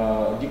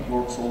 dic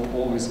works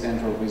always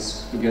enter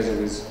together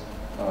with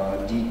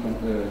d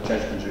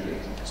charge conjugated.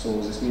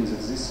 So this means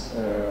that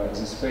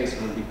this phase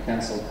will be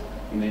cancelled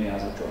in any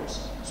other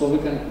terms. So we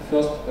can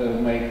first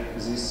make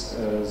this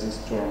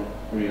term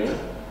real,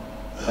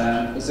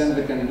 and then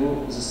we can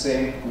do the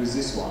same with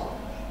this one.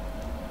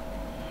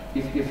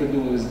 If we do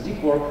with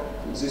dic work,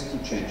 these two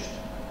changed.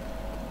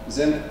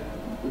 Then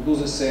we do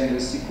the same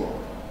with sec work,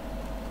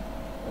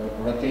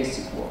 rotate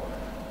sec work.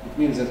 It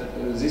means that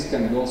this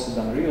can be also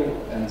done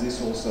real, and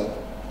this also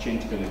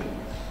changed a little bit.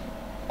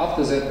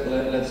 After that,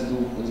 let's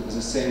do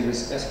the same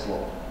with S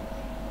work.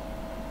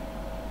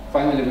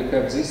 Finally, we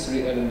have these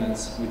three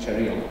elements which are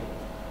real,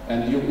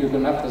 and you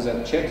can after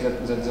that check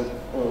that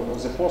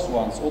the fourth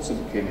ones also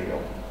became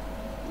real.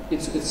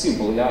 It's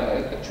simple,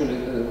 yeah. Actually,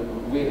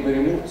 we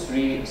removed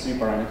three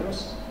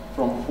parameters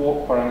from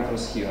 4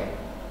 parameters here.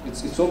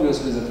 It's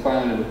obviously that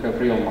finally we have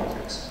real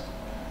matrix.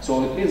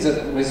 So it means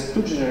that with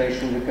 2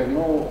 generation we have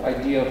no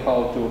idea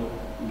how to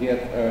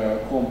get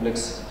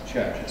complex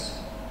charges.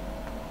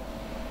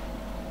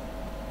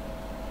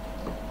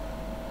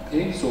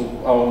 Okay, so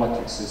our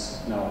matrix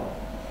is now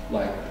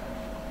like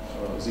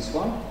this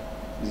one.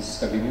 This is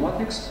Habibi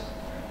matrix,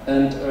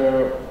 and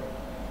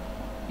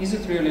is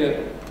it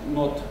really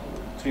not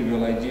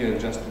trivial idea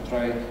just to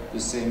try the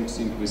same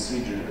thing with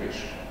 3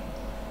 generation?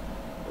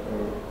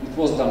 It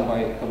was done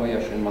by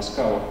Kobayashi and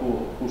Moscow,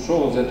 who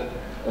showed that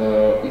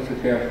if you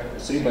have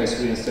 3 by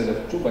 3 instead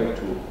of 2 by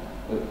 2,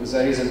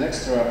 there is an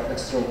extra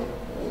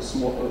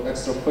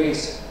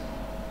phase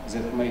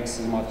that makes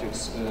the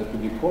matrix to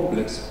be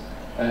complex,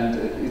 and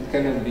it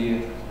cannot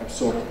be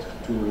absorbed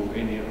to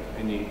any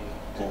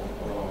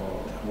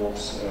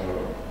works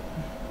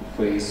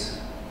phase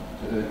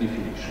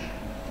definition.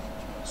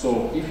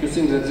 So if you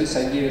think that this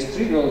idea is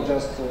trivial,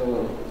 just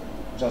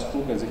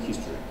look at the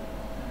history.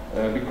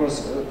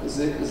 Because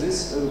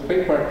this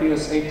paper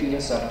appears 8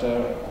 years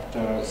after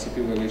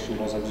CP violation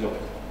was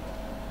observed.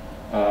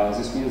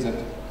 This means that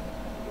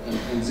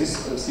this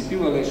CP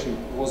violation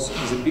was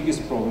the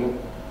biggest problem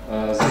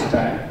that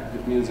time.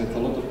 It means that a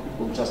lot of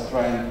people just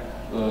trying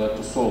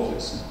to solve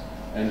this.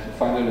 And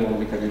finally,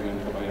 only Habibi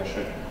and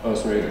Kobayashi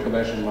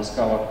and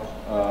Moscow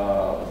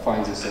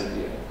find this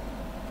idea.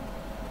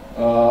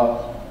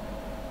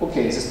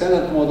 Okay, the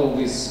standard model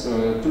with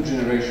 2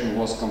 generation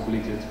was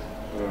completed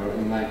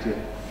in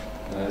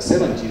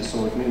 1970,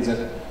 so it means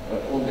that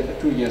only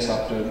 2 years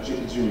after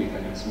G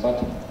mechanism.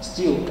 But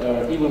still,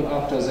 even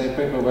after the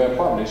paper were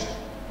published,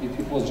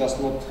 it was just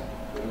not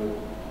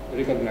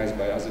recognized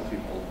by other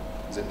people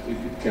that it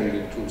can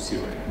be true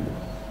theory,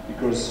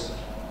 because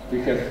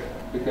we have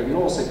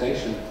no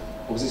citation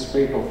of this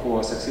paper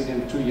for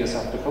succeeding 2 years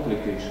after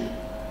publication,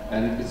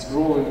 and it's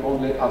growing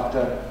only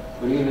after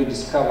really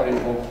discovering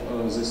of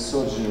the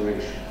 3rd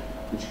generation,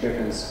 which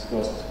happens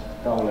first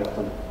Pavel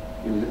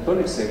in the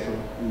electronic sector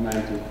in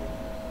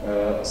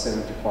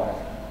 1975,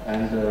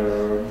 and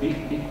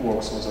big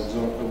works was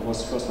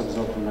first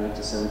observed in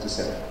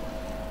 1977.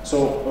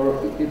 So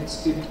it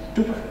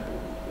took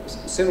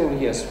several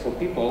years for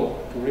people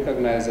to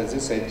recognize that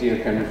this idea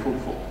can be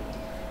fruitful.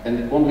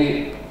 And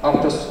only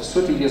after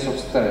 30 years of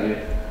study,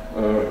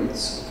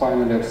 it's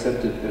finally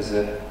accepted as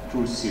a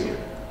true theory,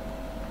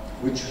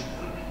 which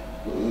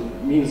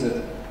means that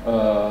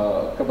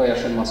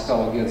Kobayashi and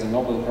Moscow get the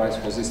Nobel Prize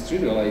for this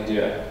trivial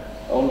idea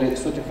only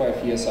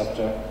 35 years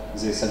after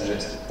they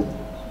suggested.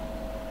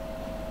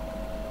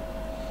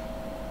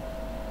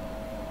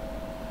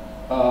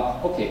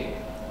 Okay,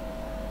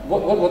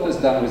 what is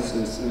done with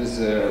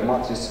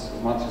matrix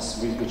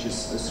which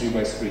is 3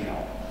 by 3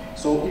 now?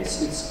 So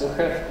it's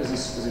have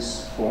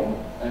this form,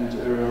 and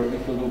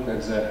if you look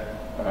at the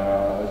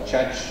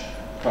charge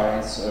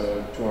currents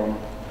term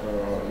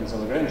in the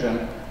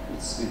Lagrangian,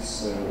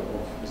 it's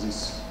of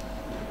this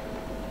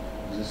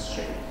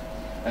shape.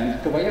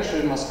 And Kobayashi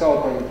and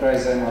Moscow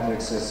parameterize the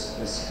matrix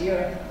as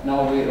here.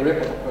 Now we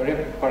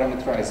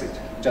reparameterize it,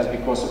 just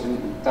because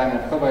in time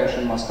of Kobayashi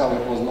and Moscow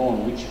it was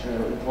known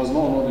it was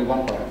known only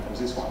one parameter,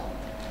 this one,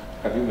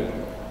 Pavel.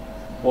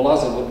 All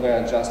others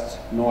were just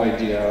no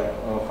idea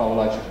how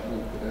large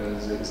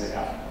they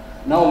are.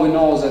 Now we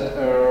know that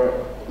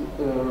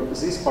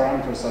these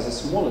parameters are the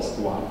smallest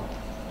one,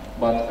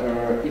 but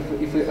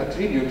if we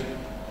attribute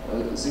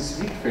this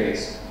weak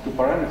phase to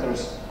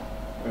parameters,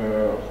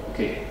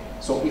 okay,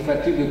 so if I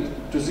attribute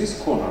to this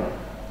corner,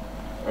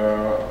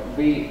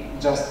 we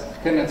just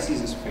cannot see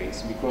this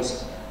phase,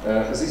 because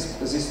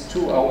these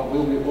two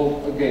will be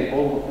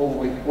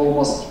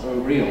almost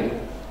real,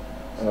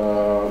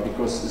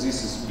 because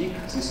this is big,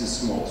 this is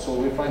small. So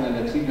we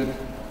finally attribute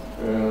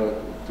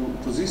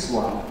to this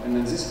one, and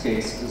in this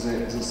case,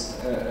 this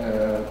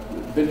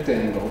delta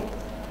angle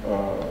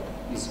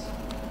is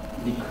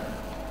big.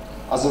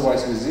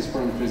 Otherwise, with this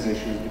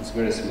parameterization, it's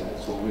very small.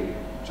 So we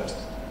just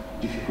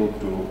difficult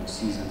to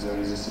see that there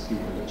is a CP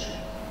relation.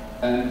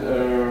 And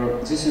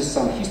this is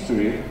some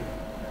history.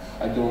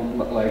 I don't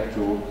like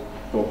to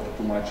talk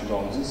too much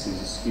about this.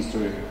 This is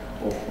history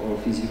of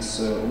physics,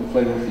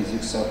 flavor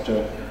physics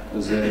after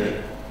the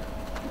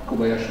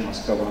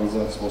Kobayashi-Moscow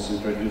ansatz was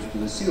introduced to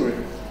the theory.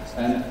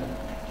 And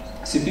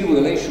CP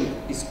relation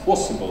is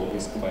possible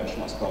with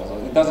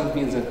Kobayashi-Moscow. It doesn't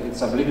mean that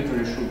it's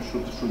obligatory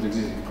should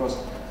exist, because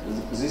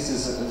this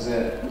is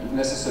the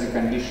necessary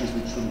conditions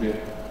which should be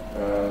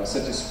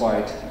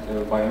satisfied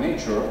by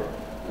nature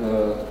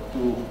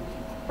to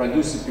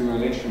produce CP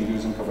relation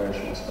using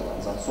Kobayashi-Moscow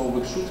ansatz. So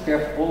we should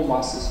have all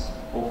masses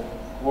of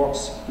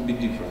quarks to be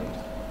different.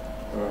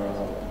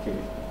 Okay.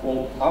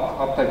 All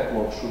up-type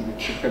quarks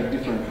should have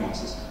different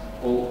masses.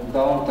 All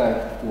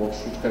down-type quarks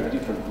should have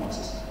different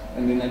masses.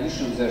 And in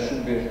addition, the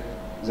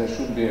matrix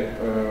should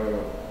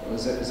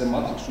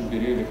be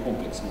really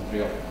complex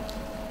material.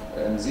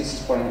 And this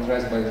is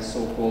parameterized by the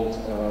so-called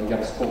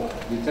Yarskov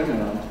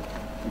determinant,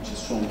 which is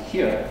shown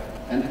here.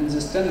 And in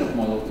the standard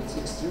model, it's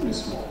extremely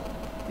small.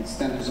 It's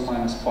 10 to the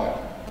minus 5.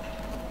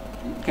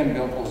 It can be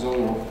of the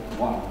order of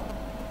 1.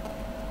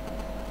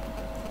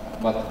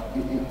 But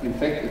in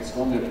fact, it's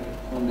only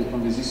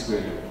this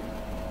value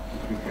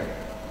we have.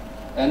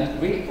 And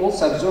we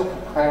also observe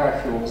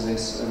hierarchy of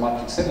these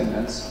matrix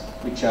elements,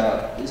 which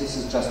are, this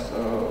is just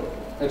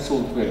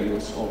absolute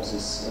values of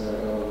these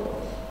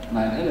 9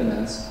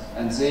 elements,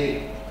 and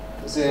they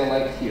are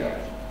like here.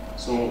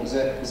 So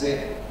the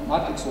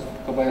matrix of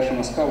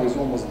Kobayashi-Moscow is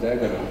almost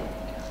diagonal,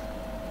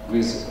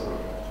 with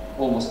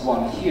almost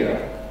 1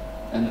 here,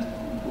 and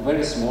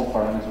very small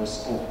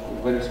parameters,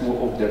 very small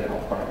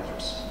off-diagonal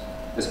parameters,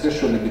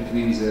 especially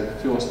between the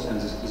first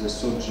and the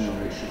third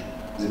generation.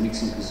 The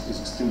mixing is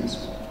extremely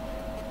small.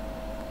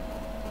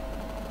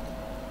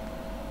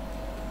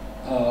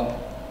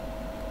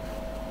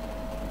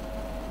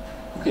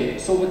 Okay,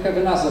 so we have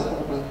another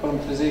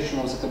parameterization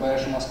of the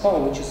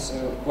Kobayashi-Moscow, which is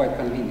quite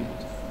convenient.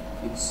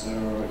 It's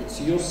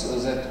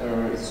used that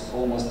it's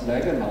almost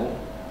diagonal,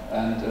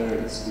 and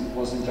it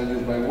was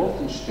introduced by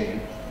Wolfenstein,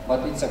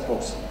 but it's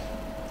approximate.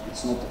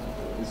 It's not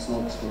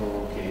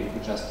okay. If we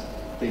just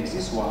take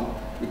this one,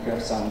 we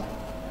have some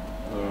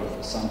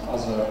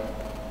other.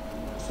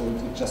 So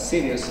it's just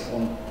series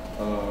on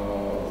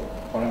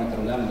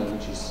parameter lambda,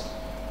 which is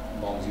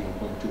about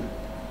 0.2.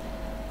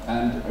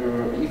 And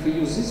if we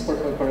use this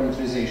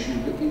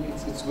parameterization,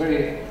 it's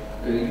very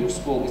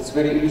useful. It's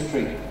very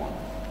illustrative one.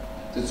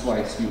 That's why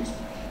it's used.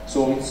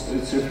 So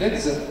it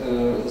reflects that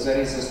there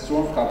is a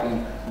strong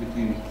coupling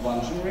between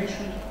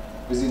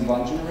within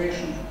one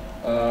generation,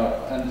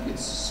 and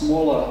it's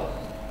smaller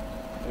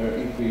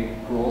if we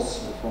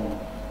cross from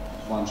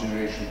one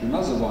generation to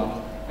another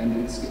one, and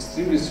it's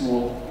extremely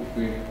small if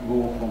we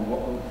go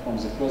from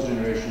the first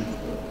generation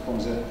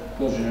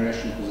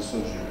to the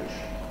third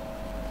generation.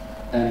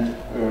 And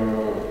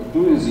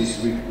doing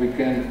this, we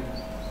can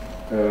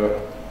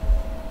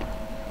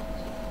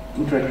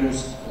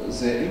introduce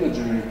the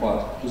imaginary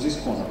part to these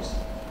corners,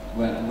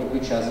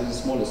 which are the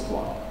smallest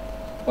one.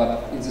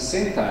 But at the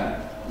same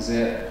time,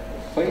 the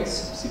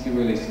phase, CP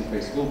relating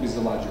phase, will be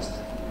the largest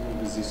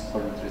with this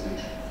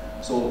parameterization.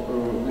 So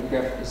we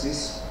have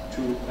these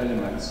two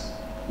elements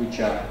which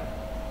are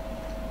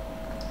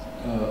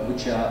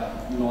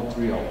not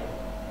real,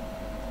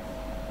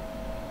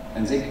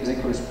 and they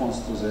correspond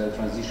to the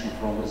transition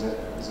from the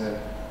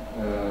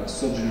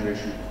third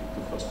generation to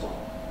the first one.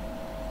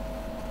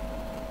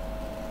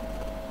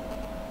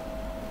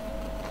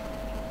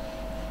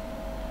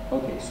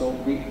 Okay, so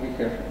we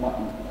have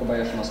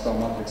Kobayashi-Moscow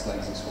matrix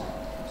like this one.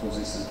 So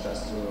this is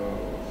just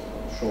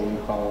showing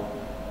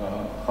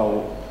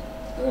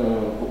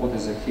what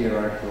is the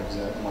hierarchy of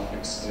the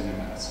matrix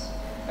elements,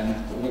 and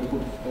we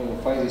put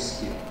phi is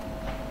here.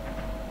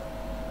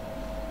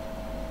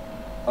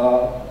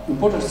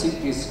 important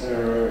thing is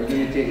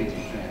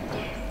unitarity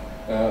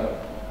triangle.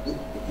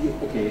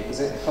 Okay,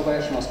 the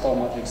Kobayashi-Maskal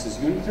matrix is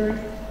unitary.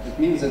 It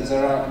means that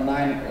there are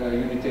 9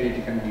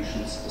 unitarity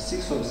conditions.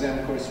 6 of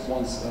them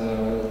corresponds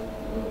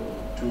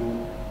to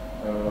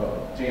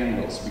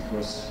triangles,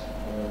 because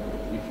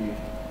if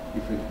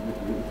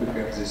we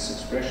have this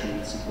expression,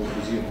 it's equal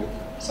to 0,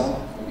 sum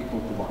equal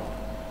to 1.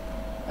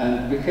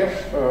 And we have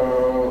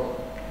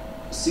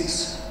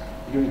 6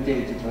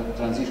 unitarity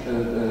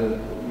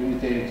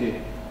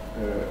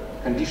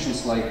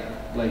conditions like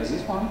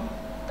this one,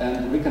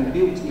 and we can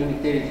build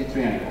unitarity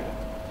triangle,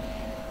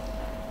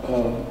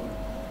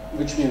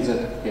 which means that,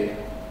 okay,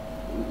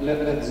 let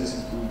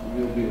this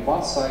will be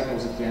one side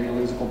of the triangle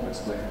in the complex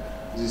plane.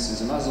 This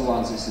is another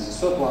one, this is the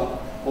third one.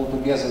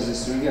 Altogether,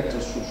 these 3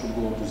 vectors should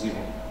go to 0,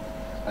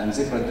 and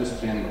they produce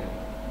triangle.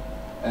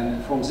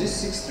 And from these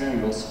 6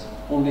 triangles,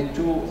 only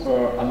 2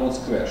 are not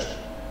squashed.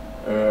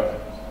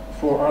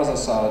 4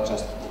 others are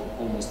just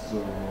almost,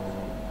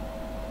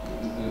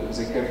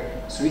 they have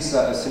 3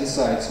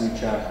 sides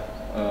which are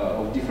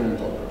of different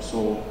order.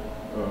 So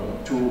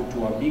 2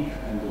 are big,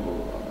 and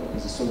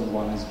the third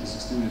one is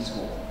extremely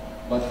small.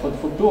 But for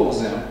 2 of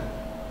them,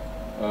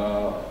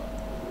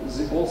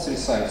 all 3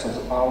 sides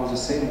are of the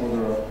same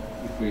order,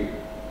 if we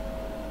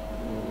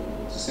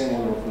the same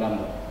order of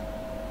lambda.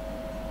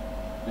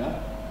 Yeah?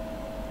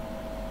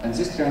 And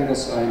these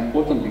triangles are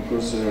important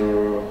because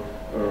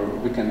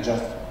we can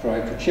just try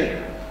to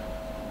check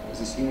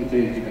these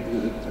unitary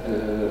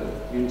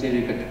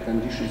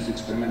conditions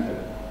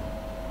experimentally.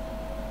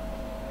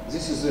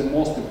 This is the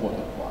most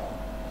important one,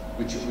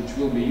 which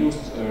will be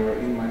used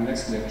in my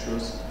next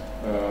lectures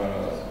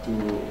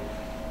to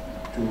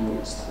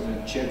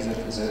check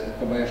that the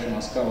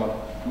Kobayashi-Maskal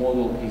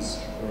model is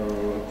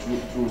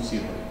true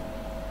theory.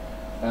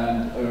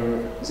 And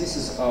this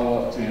is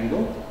our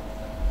triangle,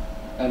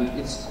 and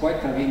it's quite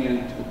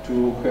convenient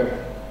to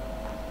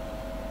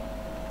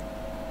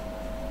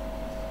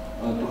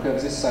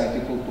have this side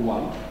equal to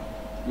 1.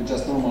 We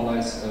just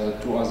normalize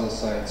 2 other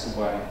sides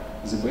by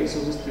the base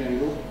of this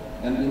triangle,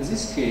 and in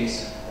this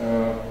case,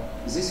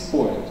 this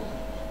point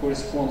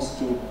corresponds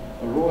to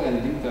rho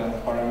and beta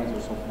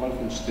parameters of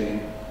Wolfenstein.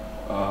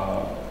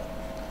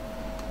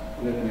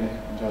 Let me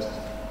just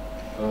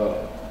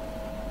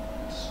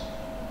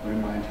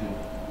remind you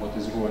what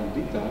is rho and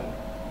beta.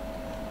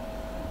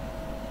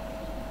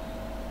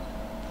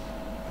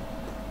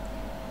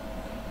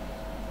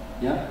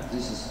 Yeah,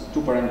 this is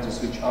 2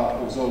 parameters which are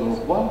of the order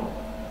of 1,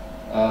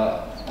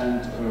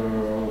 and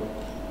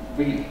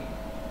we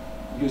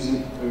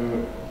using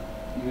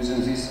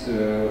this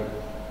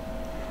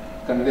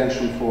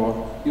convention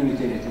for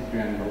unitarity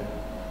triangle,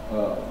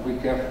 we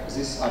have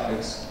this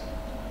apex.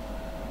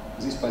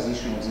 This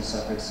position of this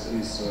apex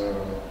is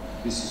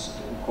this is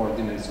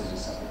coordinates of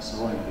this apex,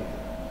 rho and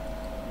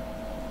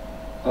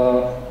beta.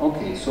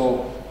 Okay,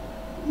 so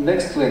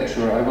next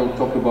lecture I will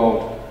talk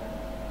about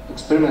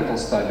experimental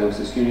study of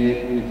this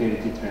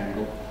unitarity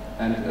triangle,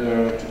 and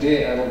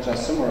today I will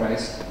just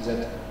summarize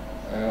that.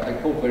 I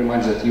hope very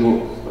much that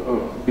you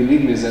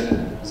believe me that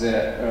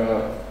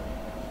the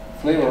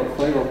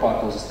flavor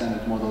part of the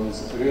standard model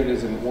is really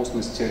the most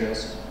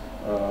mysterious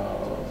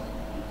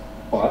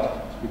part,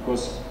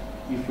 because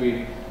if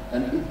we,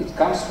 and it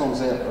comes from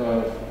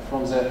the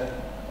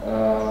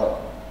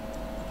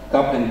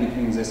coupling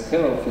between the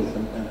scalar field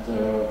and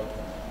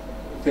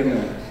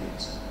fermionic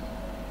fields,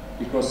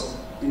 because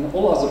in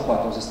all other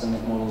part of the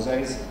standard model there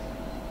is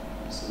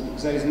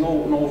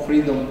no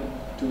freedom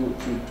to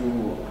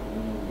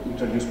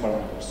introduce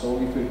parameters. So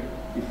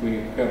if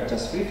we have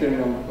just free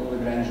fermion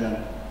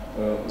Lagrangian,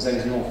 there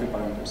is no free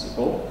parameters at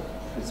all.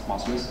 It's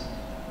massless.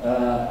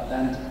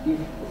 And if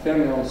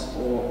fermions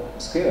or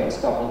scalars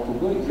couple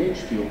to gauge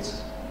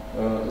fields,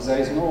 there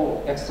is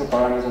no extra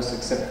parameters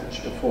except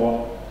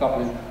for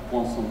coupling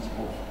constants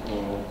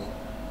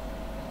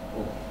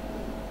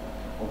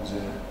of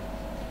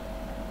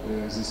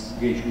these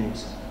gauge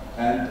groups.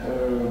 And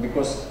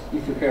because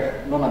if you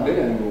have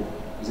non-abelian group,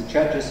 the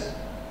charges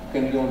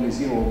can be only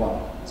 0 or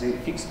 1. They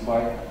fixed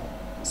by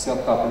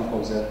self-coupling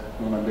of the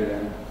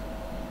non-abelian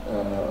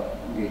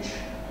gauge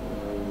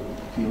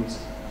fields.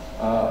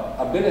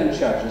 Abelian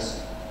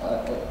charges,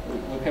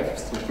 we have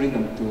still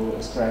freedom to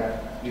ascribe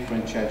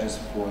different charges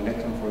for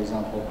electron, for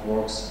example,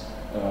 quarks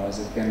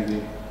that can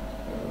be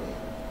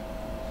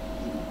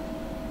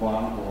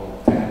 1 or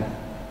 10.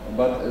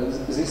 But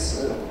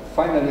this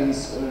finally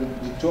is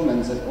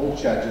determined that all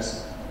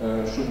charges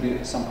should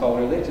be somehow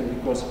related,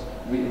 because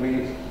we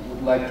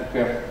would like to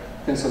have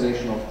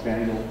cancellation of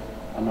triangle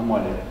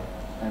anomaly,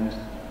 and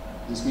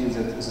this means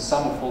that the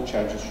sum of all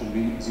charges should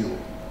be 0.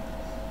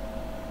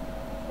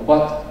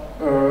 But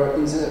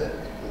in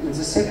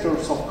the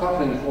sectors of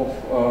coupling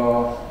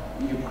of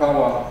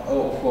Yukawa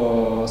of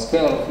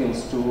scalar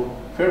fields to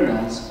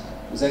fermions,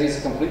 there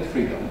is complete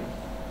freedom.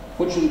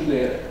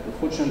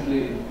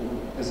 Fortunately,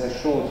 as I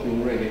showed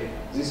you already,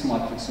 this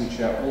matrix, which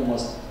are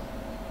almost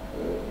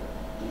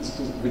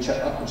which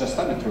are just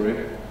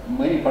arbitrary,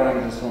 many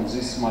parameters from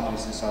these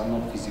matrices are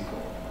not physical.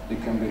 They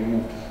can be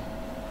removed.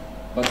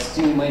 but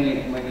still many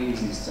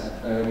exist,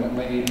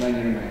 many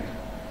remain.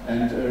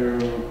 And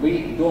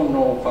we don't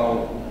know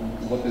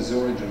what is the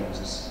origin of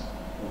these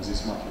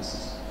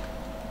matrices.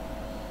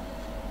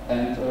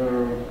 And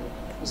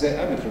they're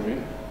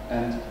arbitrary,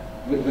 and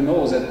we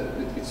know that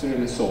it's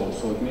really so.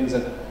 So it means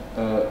that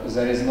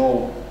there is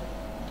no,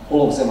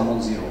 all of them are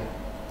not zero.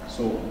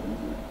 So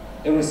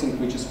everything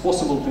which is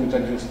possible to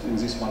introduce in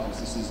these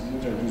matrices is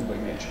introduced by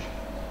nature.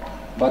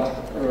 But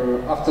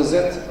after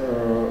that,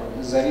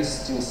 there is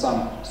still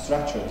some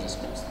structure of this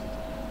constant,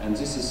 and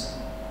this is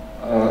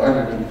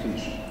arbitrary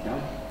definition. Yeah?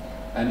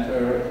 And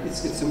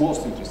it's the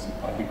most interesting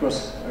part,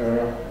 because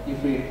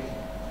if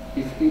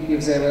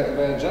they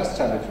were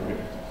just arbitrary,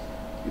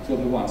 it will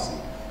be one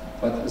thing.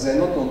 But they're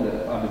not only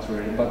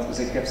arbitrary, but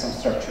they have some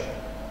structure,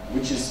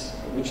 which is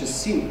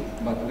seen,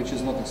 but which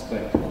is not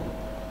explained.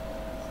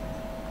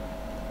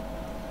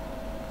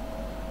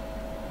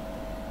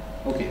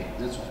 Okay,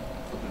 that's all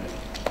for today.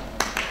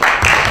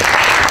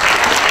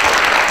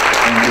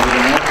 Thank you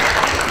very much.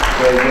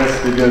 So I guess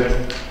we get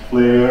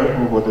flavor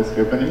of what is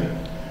happening.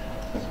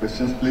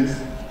 Questions, please.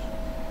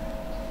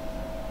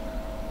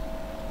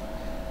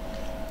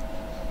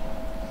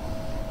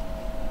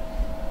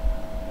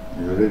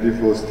 You ready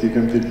for ski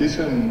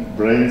competition?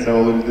 Brains are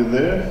already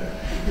there.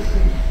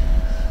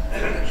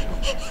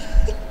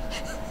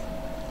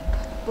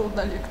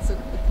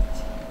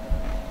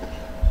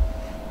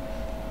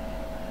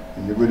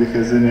 Anybody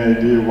has any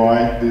idea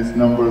why these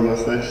numbers are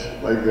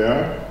such like they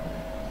are?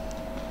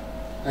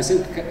 I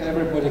think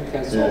everybody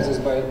can solve this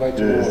by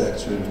tomorrow. Yes,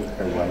 actually. we would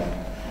have one.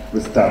 We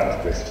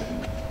start question.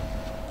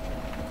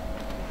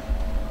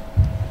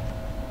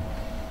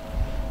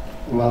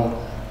 Well,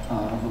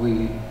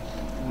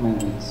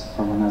 maybe it's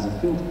from another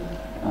field,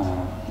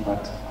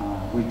 but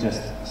we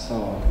just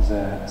saw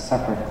the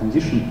separate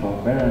condition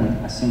for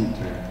barren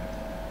asymmetry.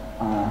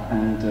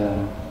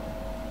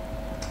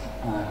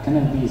 Can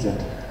it be that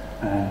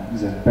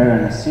the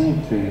barren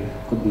asymmetry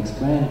could be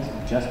explained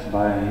just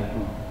by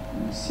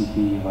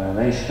CP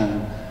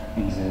violation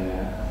in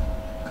the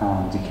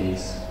count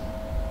decays?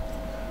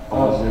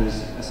 Or there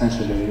is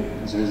essentially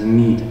a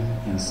need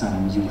in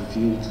some new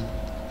field?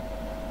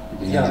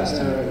 Yeah,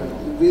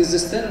 with the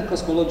standard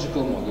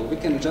cosmological model, we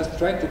can just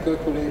try to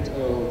calculate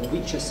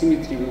which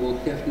asymmetry we will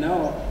have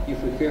now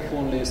if we have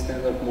only a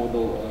standard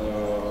model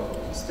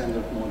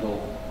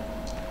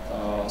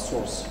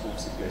source of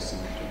CP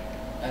asymmetry.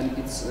 And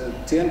it's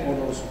 10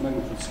 orders of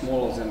magnitude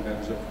smaller than we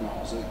observe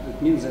now. So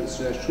it means that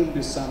there should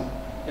be some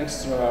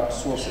extra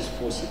sources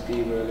for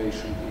CP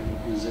violation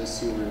in the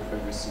theory of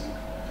everything,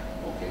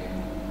 okay,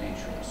 in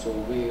nature. So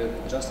we're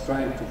just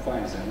trying to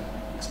find them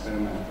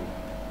experimentally.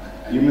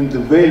 You mean the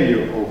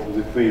value of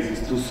the phase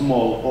is too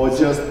small, or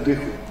just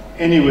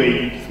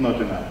anyway it's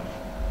not enough?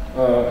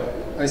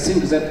 I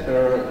think that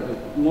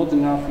not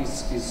enough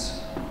is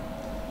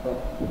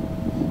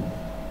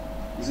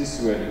this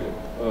value,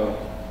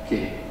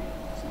 k.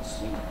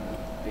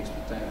 It takes me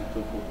time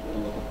to put a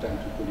lot of time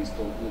to list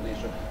all the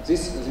nature.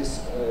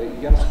 This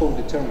Yaroslav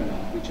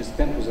determinant, which is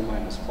 10 to the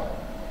minus 5,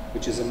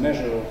 which is a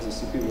measure of the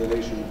CP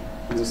violation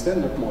in the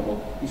standard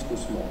model, is too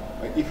small.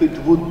 If it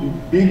would be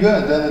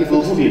bigger, then it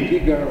will would be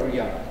bigger,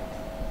 yeah.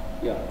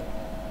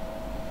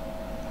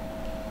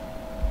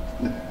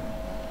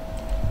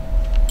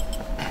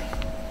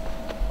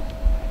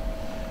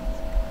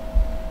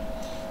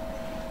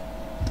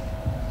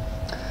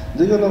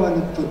 Do you know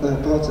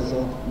any process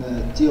or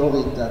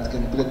theory that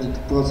can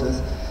predict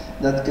process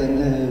that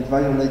can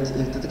violate,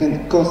 that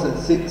can cause a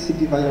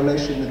CP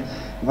violation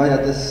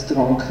via the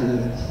strong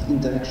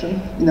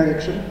interaction?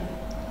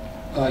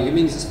 You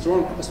mean the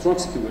strong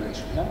CP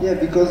violation? Yeah. Yeah,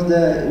 because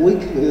the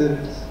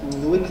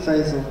weak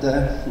phase of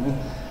the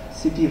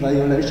CP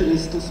violation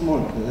is too small.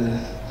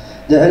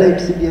 The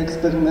LHCb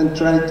experiment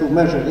tried to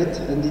measure it,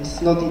 and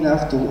it's not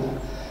enough to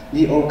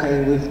be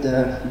okay with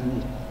the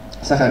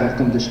Sakharov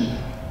condition.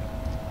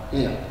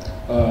 Yeah.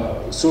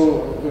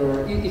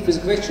 If the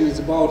question is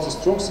about a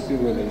strong CP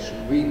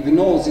violation, we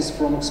know this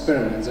from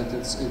experiments that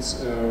it's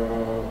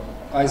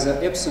either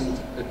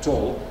absent at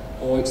all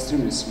or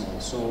extremely small.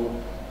 So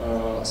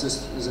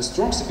the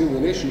strong CP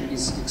violation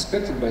is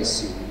expected by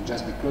theory,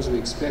 just because we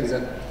expect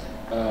that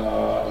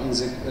in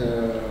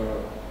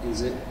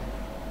the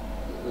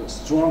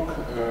strong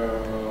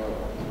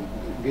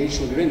gauge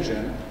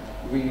Lagrangian,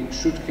 we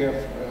should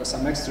have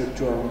some extra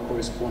term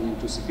corresponding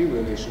to CP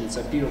violation. It's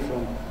appear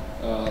from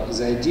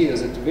the idea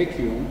that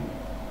vacuum,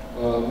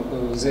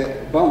 the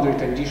boundary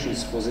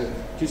conditions for the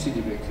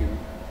QCD vacuum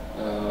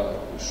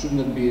should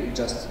not be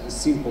just a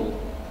simple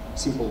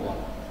one,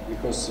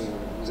 because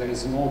there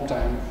is no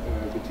time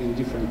between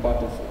different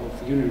parts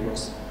of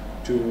universe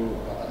to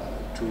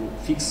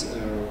fix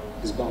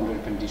this boundary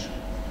condition,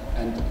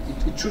 and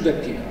it should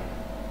appear.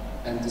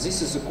 And this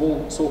is the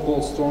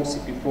so-called strong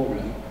CP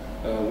problem,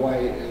 why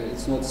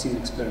it's not seen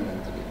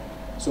experimentally.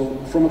 So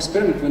from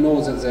experiment we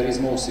know that there is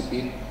no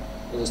CP,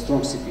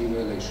 strong CP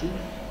violation.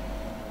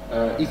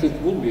 If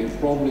it would be,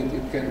 probably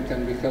it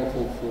can be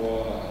helpful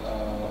for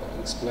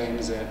explain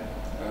the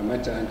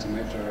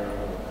matter-antimatter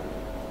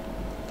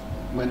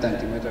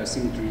meta-antimatter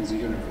asymmetry in the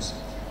universe.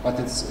 But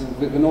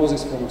we know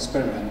this from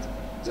experiment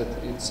that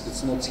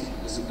it's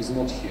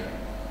not here,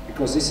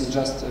 because this is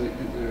just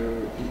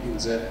in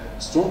the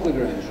strong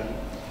Lagrangian.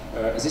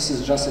 This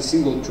is just a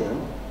single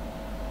term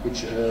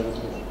which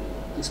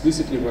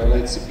explicitly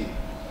violates CP,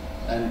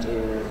 and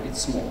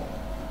it's small.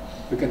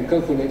 We can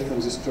calculate from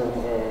this term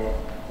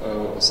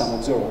some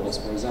observables,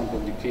 for example,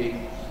 decay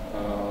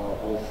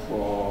of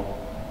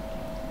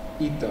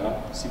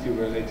eta, CP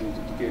violating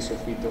the decays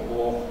of eta,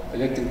 or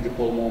electric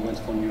dipole moment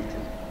for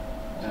neutron.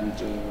 And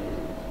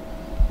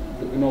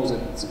we know that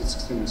it's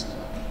extremely small.